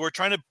build. We're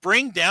trying to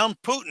bring down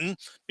Putin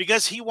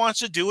because he wants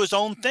to do his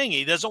own thing.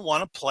 He doesn't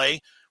want to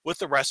play with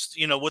the rest,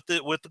 with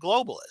the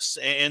globalists.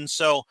 And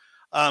so,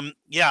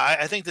 yeah,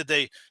 I think that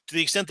to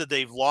the extent that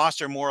they've lost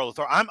their moral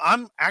authority,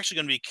 I'm actually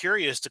going to be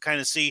curious to kind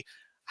of see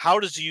how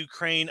does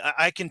Ukraine.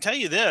 I can tell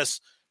you this,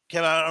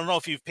 Kevin. I don't know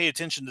if you've paid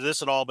attention to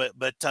this at all, but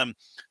the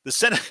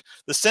Senate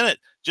the Senate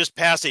just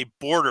passed a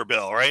border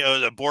bill, right?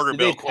 A border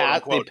bill, quote They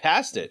unquote.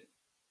 passed it.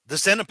 The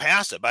Senate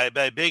passed it by a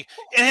big.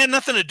 It had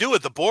nothing to do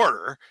with the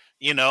border,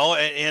 but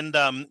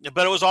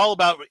it was all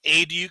about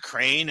aid to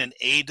Ukraine and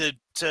aid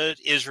to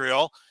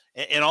Israel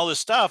and all this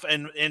stuff.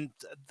 And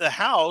the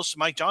House,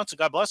 Mike Johnson,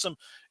 God bless him,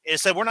 it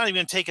said we're not even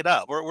going to take it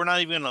up. We're not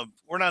even going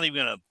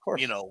to Of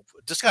course.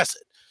 discuss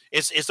it.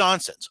 It's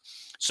nonsense.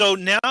 So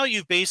now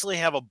you basically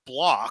have a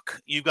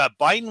block. You've got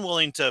Biden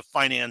willing to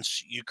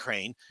finance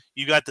Ukraine.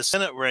 You got the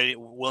Senate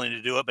willing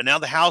to do it, but now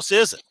the House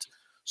isn't.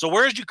 So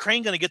where is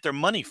Ukraine going to get their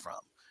money from?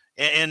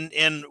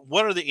 And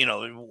what are they,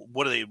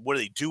 what do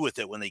they do with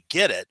it when they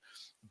get it?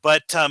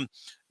 But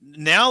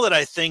now that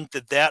I think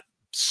that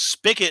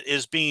spigot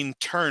is being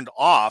turned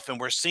off and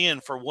we're seeing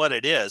for what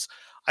it is,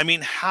 I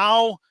mean,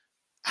 how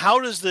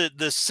does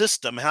the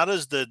system, how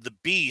does the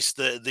beast,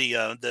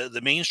 the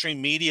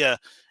mainstream media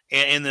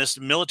and this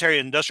military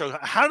industrial,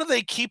 how do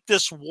they keep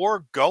this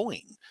war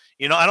going?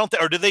 I don't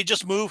or do they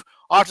just move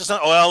off to some,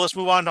 oh, well, let's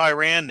move on to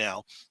Iran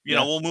now.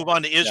 Yeah. We'll move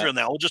on to Yeah. Israel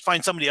now. We'll just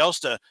find somebody else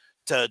to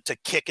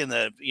kick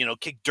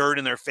kick dirt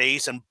in their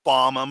face and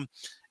bomb them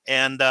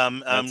and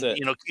That's it.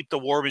 keep the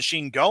war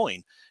machine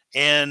going.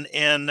 And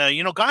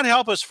God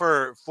help us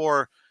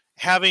for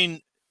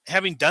having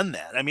done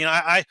that. I mean,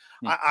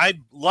 Hmm. I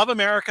love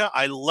America.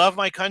 I love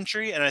my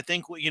country, and I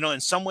think in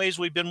some ways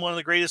we've been one of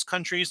the greatest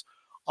countries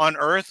on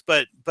earth.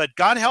 But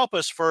God help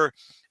us for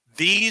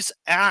these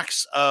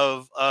acts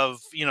of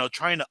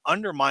trying to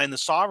undermine the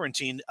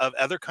sovereignty of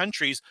other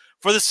countries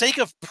for the sake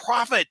of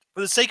profit,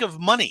 for the sake of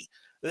money.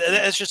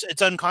 Yeah.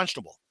 It's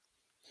unconscionable.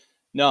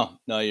 No,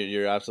 no,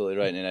 you're absolutely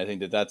right, and I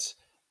think that's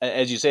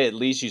as you say. At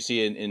least you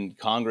see in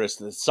Congress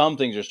that some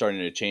things are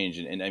starting to change,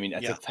 and I mean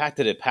the Yeah. fact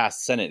that it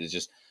passed Senate is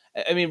just,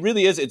 I mean,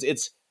 really is.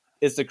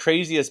 It's the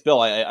craziest bill.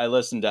 I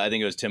listened to, I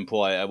think it was Tim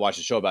Pool. I watched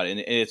a show about it, and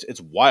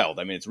it's wild.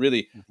 I mean, it's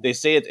really, Mhm. they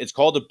say it's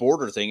called the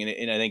border thing,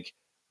 and I think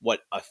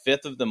what, a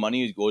fifth of the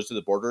money goes to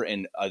the border,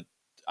 and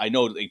I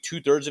know like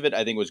 2/3 of it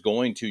I think was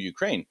going to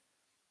Ukraine.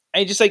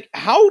 And just like,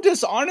 how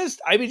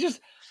dishonest. I mean, just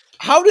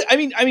how did, I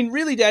mean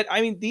really, Dad,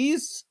 I mean,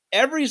 these,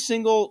 every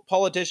single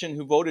politician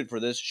who voted for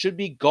this should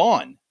be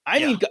gone. I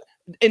Yeah. mean,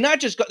 and not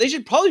just they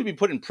should probably be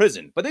put in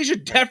prison, but they should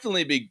Right.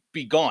 definitely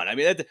be gone. I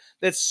mean,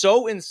 that's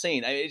so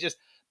insane. I mean, it just,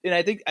 and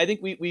I think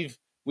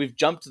we've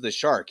jumped to the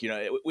shark.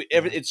 Mhm.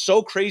 It's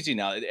so crazy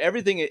now.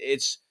 Everything,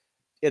 it's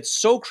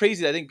so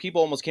crazy that I think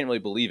people almost can't really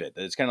believe it.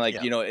 That it's kind of like,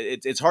 Yeah.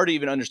 it's hard to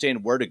even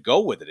understand where to go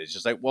with it. It's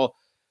just like, well,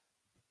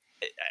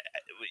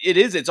 it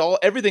is. It's all,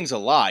 everything's a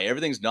lie.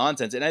 Everything's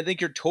nonsense. And I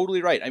think you're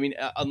totally right. I mean,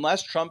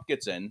 unless Trump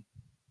gets in,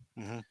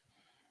 Mhm.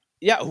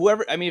 yeah,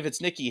 whoever. I mean, if it's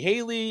Nikki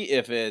Haley,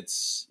 if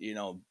it's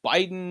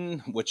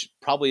Biden, which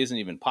probably isn't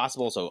even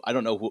possible. So I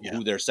don't know who, Yeah.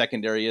 who their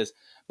secondary is,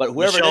 but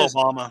whoever it Michelle is,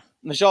 Obama.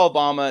 Michelle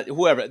Obama,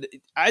 whoever.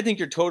 I think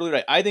you're totally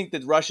right. I think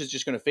that Russia's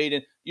just going to fade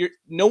in.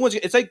 No one's.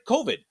 It's like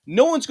COVID.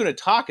 No one's going to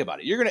talk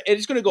about it.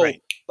 It's going to go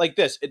Right. like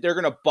this. They're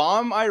going to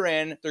bomb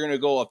Iran. They're going to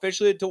go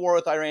officially to war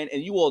with Iran,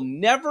 and you will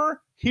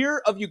never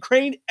hear of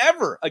Ukraine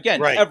ever again.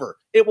 Right. Ever.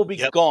 It will be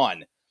Yep.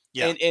 gone,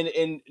 Yeah.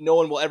 and no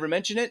one will ever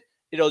mention it.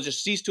 It'll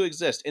just cease to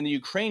exist. And the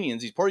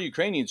Ukrainians, these poor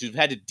Ukrainians who've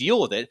had to deal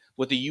with it,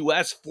 with the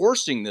U.S.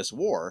 forcing this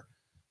war,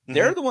 Mhm.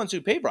 they're the ones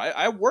who pay for it.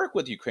 I work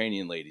with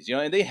Ukrainian ladies,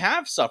 and they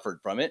have suffered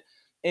from it,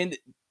 and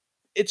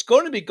it's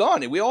going to be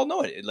gone, and we all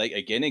know it. Like,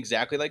 again,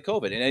 exactly like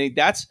COVID, and I think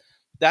that's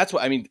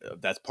what I mean.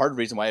 That's part of the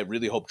reason why I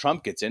really hope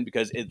Trump gets in,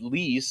 because at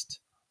least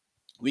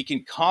we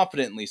can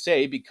confidently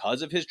say,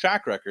 because of his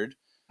track record,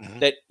 Mhm.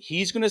 that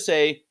he's going to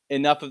say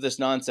enough of this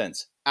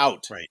nonsense,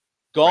 out, Right. Right.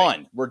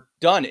 gone, we're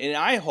done. And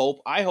I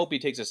hope he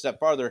takes a step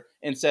farther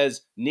and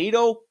says,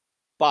 NATO,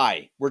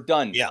 bye, we're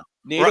done. Yeah.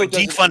 NATO Right.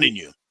 doesn't. Defunding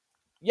you.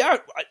 Yeah,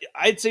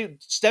 I'd say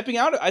stepping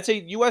out. I'd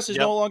say U.S. is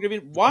Yep. no longer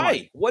being. Right.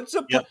 Why? What's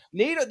the Yep. point?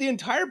 NATO. The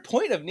entire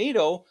point of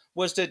NATO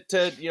was to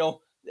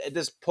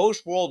this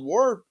post World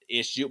War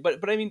issue.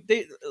 But I mean,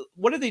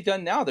 what have they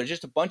done now? They're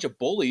just a bunch of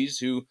bullies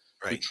who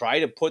who Right. try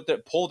to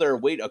pull their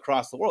weight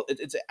across the world.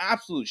 It's an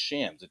absolute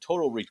sham. It's a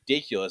total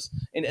ridiculous,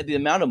 and the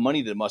amount of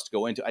money that must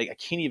go into, I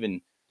can't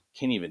even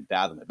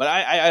fathom it. But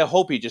I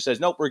hope he just says,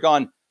 nope, we're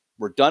gone.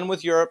 We're done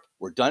with Europe.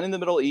 We're done in the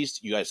Middle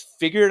East. You guys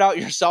figure it out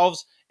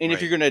yourselves. And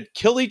if you're Right. going to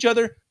kill each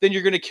other, then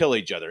you're going to kill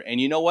each other. And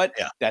you know what?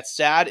 Yeah. That's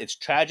sad. It's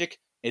tragic.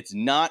 It's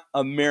not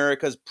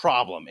America's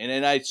problem.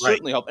 And I Right.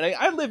 certainly hope, and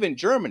I live in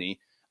Germany.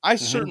 I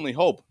Hmm. certainly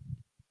hope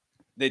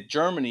that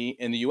Germany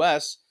and the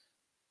U.S.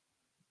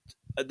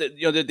 That,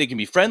 that they can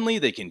be friendly,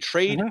 they can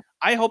trade. Hmm.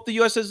 I hope the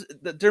U.S. says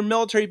that their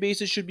military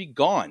bases should be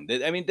gone.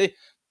 I mean,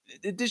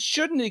 this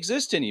shouldn't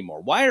exist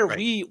anymore. Why are Right.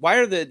 we? Why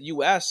are the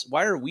U.S.?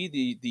 Why are we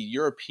the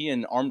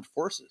European armed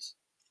forces?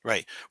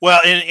 Right.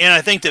 Well, and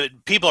I think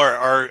that people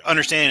are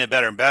understanding it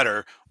better and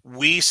better.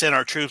 We sent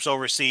our troops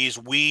overseas.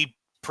 We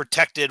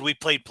protected, we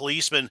played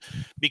policemen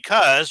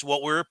because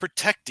what we were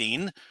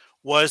protecting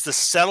was the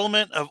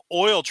settlement of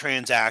oil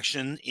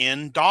transaction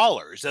in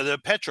dollars, the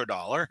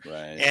petrodollar.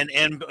 Right,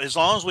 And as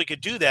long as we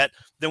could do that,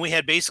 then we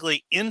had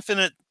basically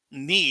infinite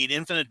need,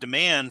 infinite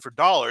demand for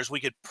dollars. We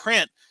could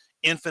print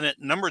infinite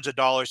numbers of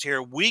dollars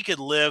here. We could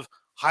live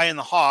high in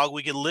the hog.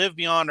 We could live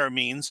beyond our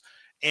means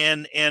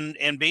and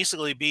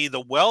basically be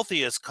the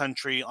wealthiest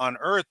country on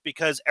earth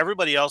because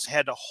everybody else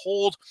had to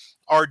hold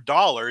our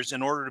dollars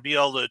in order to be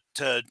able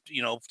to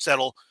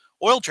settle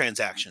oil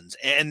transactions.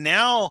 And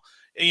now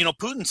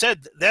Putin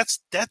said that's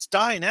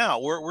dying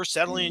out. We're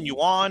settling in mm,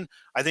 yuan.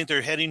 I think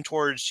they're heading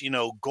towards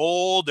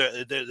gold.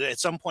 At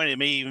some point it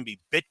may even be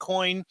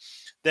Bitcoin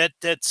that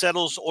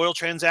settles oil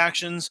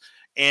transactions.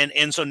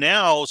 And so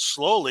now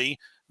slowly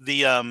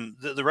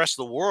the rest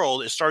of the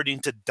world is starting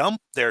to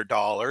dump their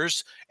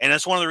dollars, and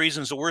that's one of the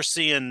reasons that we're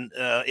seeing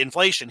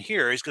inflation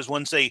here is because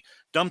once they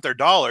dump their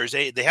dollars,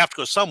 they have to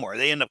go somewhere.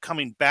 They end up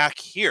coming back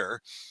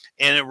here,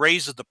 and it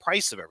raises the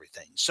price of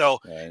everything. So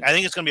right, I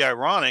think it's going to be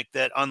ironic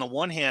that on the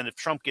one hand, if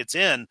Trump gets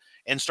in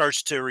and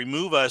starts to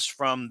remove us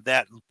from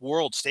that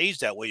world stage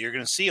that way, you're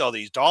going to see all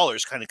these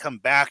dollars kind of come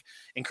back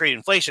and create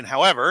inflation.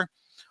 However,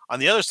 on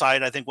the other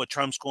side, I think what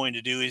Trump's going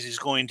to do is he's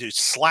going to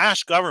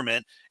slash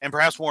government, and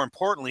perhaps more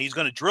importantly, he's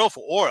going to drill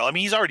for oil. I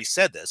mean, he's already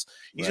said this.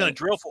 He's going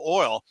to right. drill for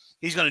oil.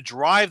 He's going to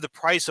drive the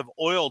price of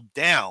oil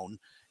down.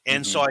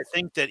 And so Hmm. I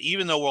think that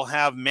even though we'll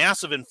have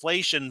massive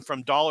inflation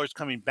from dollars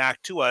coming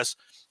back to us,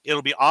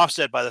 it'll be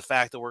offset by the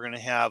fact that we're going to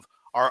have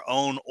our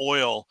own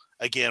oil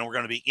again. We're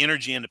going to be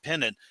energy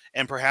independent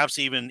and perhaps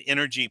even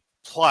energy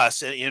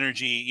plus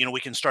energy. We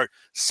can start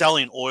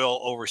selling oil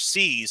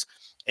overseas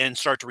and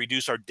start to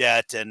reduce our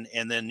debt and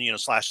then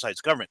slash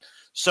sites government.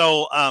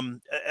 So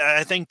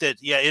I think that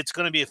yeah, it's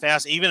going to be a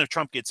fast. Even if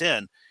Trump gets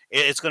in,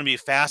 it's going to be a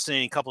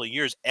fascinating couple of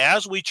years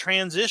as we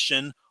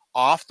transition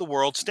off the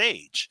world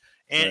stage.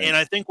 And Right.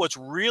 I think what's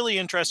really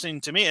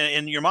interesting to me,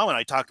 and your mom and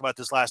I talked about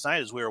this last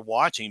night as we were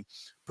watching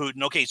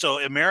Putin. Okay, so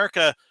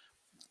America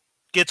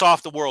gets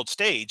off the world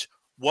stage.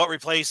 What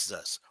replaces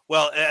us?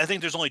 Well, I think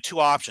there's only two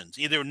options.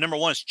 Either number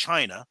one is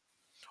China,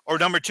 or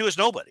number two is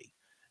nobody.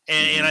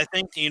 And Hmm. I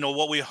think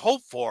what we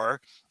hope for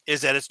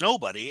is that it's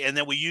nobody, and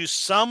that we use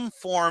some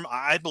form.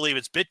 I believe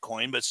it's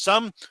Bitcoin, but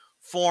some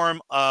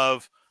form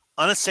of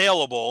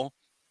unassailable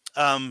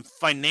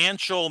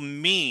financial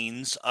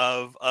means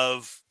of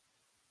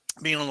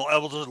being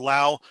able to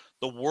allow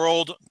the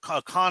world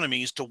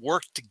economies to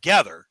work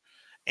together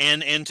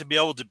and to be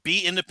able to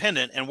be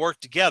independent and work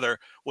together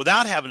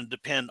without having to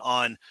depend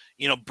on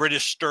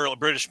British sterling,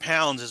 British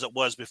pounds as it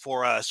was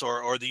before us,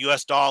 or the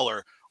US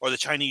dollar or the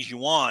Chinese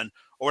yuan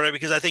or whatever.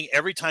 Because I think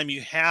every time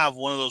you have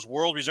one of those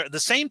world reserve, the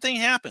same thing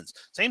happened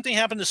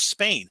to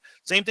Spain,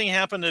 same thing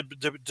happened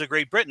to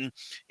Great Britain.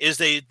 Is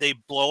they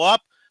blow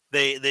up,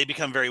 they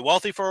become very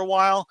wealthy for a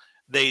while,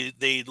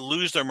 they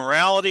lose their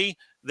morality,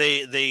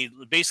 they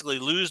basically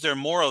lose their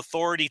moral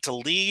authority to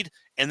lead,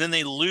 and then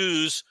they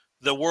lose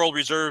the world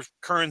reserve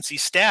currency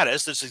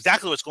status. That's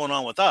exactly what's going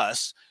on with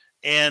us.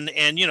 And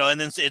then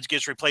it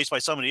gets replaced by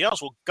somebody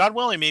else. Well, God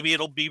willing, maybe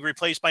it'll be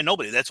replaced by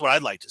nobody. That's what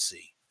I'd like to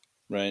see.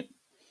 Right.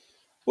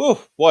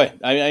 Whoa, boy.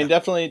 I Yeah.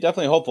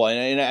 definitely hopeful,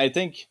 and I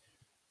think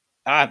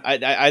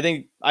I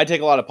think I take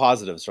a lot of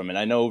positives from it.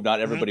 I know not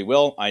Hmm. everybody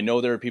will. I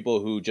know there are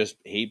people who just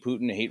hate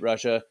Putin, hate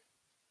Russia.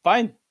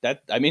 Fine.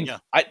 That I mean, Yeah.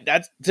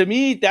 that's to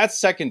me that's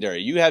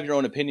secondary. You have your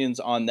own opinions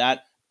on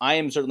that. I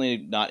am certainly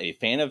not a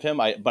fan of him.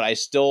 But I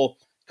still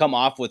come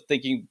off with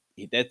thinking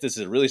that this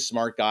is a really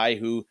smart guy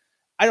who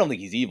I don't think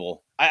he's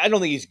evil. I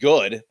don't think he's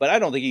good, but I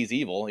don't think he's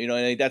evil.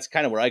 And that's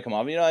kind of where I come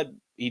off.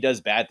 He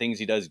does bad things.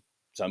 He does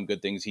some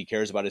good things. He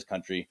cares about his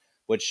country,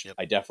 which Yep.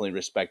 I definitely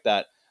respect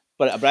that.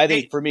 But I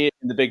think Hey. for me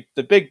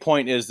the big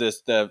point is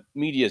this: the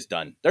media is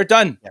done. They're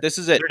done. Yeah. This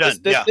is it. They're This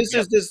done. this, Yeah. this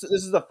Yep. is this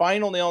is the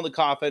final nail in the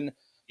coffin,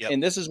 Yep.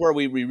 and this is where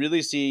we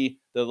really see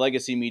the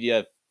legacy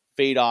media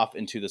fade off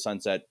into the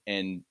sunset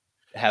and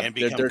have And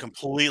they're become they're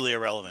completely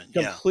irrelevant.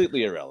 Yeah.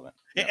 completely irrelevant.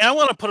 And Yeah. I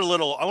want to put a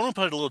little. I want to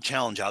put a little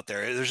challenge out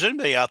there. If there's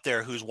anybody out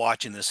there who's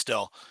watching this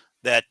still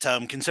that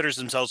considers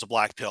themselves a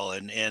black pill,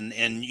 and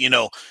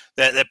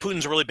that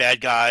Putin's a really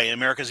bad guy, and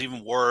America's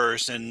even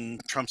worse,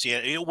 and Trump's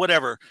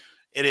whatever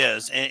it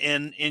is,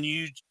 and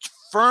you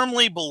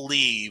firmly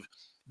believe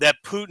that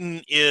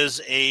Putin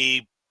is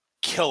a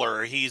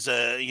killer. He's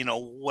a,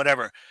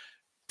 whatever.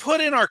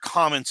 Put in our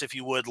comments, if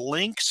you would,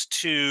 links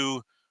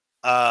to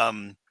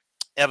um,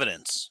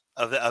 evidence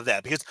of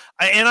that, because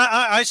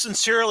I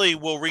sincerely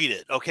will read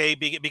it. Okay,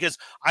 because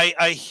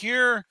I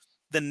hear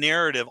the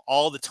narrative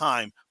all the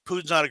time.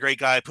 Putin's not a great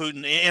guy.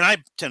 Putin, and I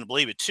tend to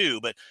believe it too.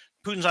 But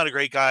Putin's not a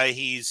great guy.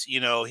 He's,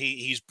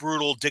 he's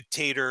brutal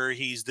dictator.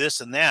 He's this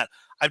and that.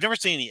 I've never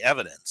seen any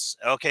evidence.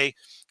 Okay,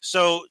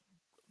 so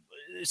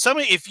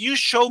somebody, if you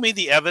show me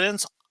the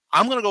evidence,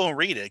 I'm going to go and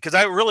read it, because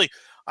I really,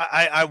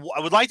 I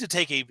would like to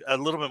take a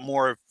little bit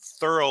more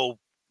thorough,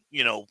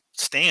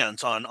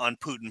 stance on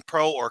Putin,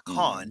 pro or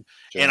con.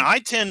 And Sure. I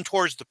tend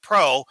towards the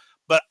pro,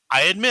 but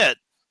I admit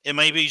it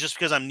may be just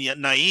because I'm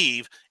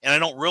naive and I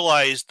don't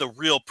realize the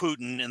real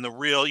Putin and the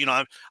real,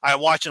 I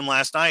watched him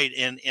last night,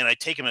 and I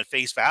take him at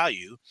face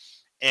value,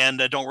 and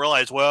don't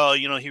realize, well,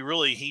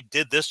 he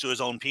did this to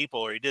his own people,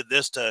 or he did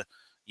this to,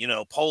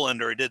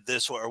 Poland, or he did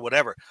this, or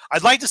whatever.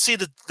 I'd like to see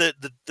the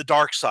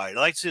dark side. I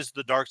like to see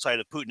the dark side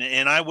of Putin,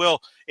 and I will.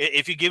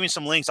 If you give me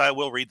some links, I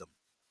will read them.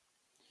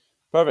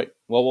 Perfect.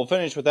 Well, we'll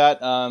finish with that.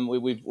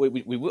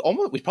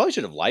 We probably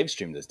should have live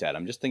streamed this, Dad.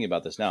 I'm just thinking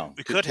about this now.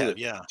 We could have,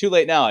 yeah, Too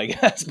late now, I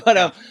guess. But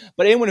yeah,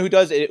 but anyone who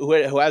does it,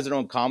 who has their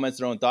own comments,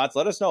 their own thoughts,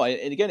 let us know.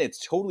 And again,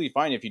 it's totally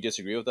fine if you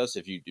disagree with us.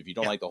 If you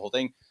don't yeah. like the whole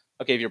thing,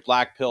 okay. If you're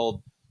black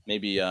pilled,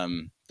 maybe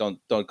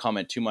don't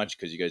comment too much,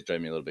 because you guys drive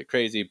me a little bit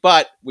crazy.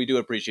 But we do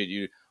appreciate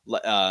you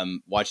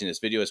watching this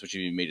video, especially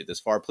if you made it this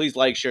far. Please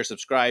like, share,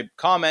 subscribe,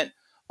 comment,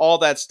 all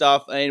that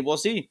stuff, and we'll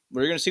see.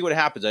 We're gonna see what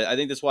happens. I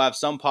think this will have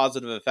some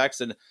positive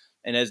effects, and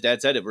as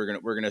Dad said,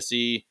 we're gonna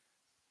see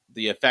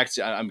the effects.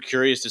 I'm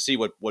curious to see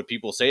what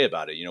people say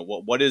about it.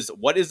 What is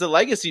the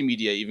legacy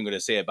media even going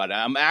to say about it?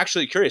 I'm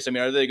actually curious. I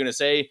mean, are they going to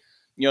say,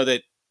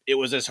 that it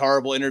was this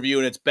horrible interview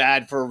and it's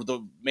bad for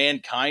the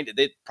mankind?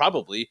 They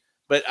probably,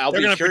 but I'll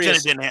They're be going to pretend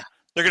it curious. didn't.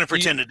 They're going to You,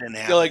 pretend it didn't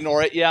they'll happen.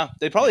 ignore it. Yeah,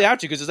 they probably Yeah, have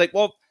to, because it's like,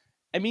 well,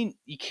 I mean,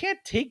 you can't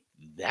take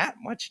that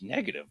much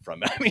negative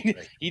from it. I mean,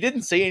 right, he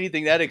didn't say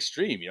anything that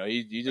extreme.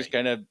 He just right.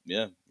 kind of,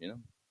 yeah,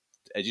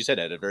 as you said,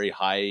 had a very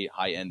high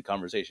end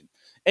conversation.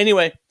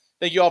 Anyway,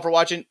 thank you all for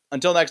watching.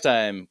 Until next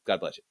time, God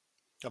bless you.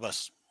 God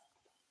bless.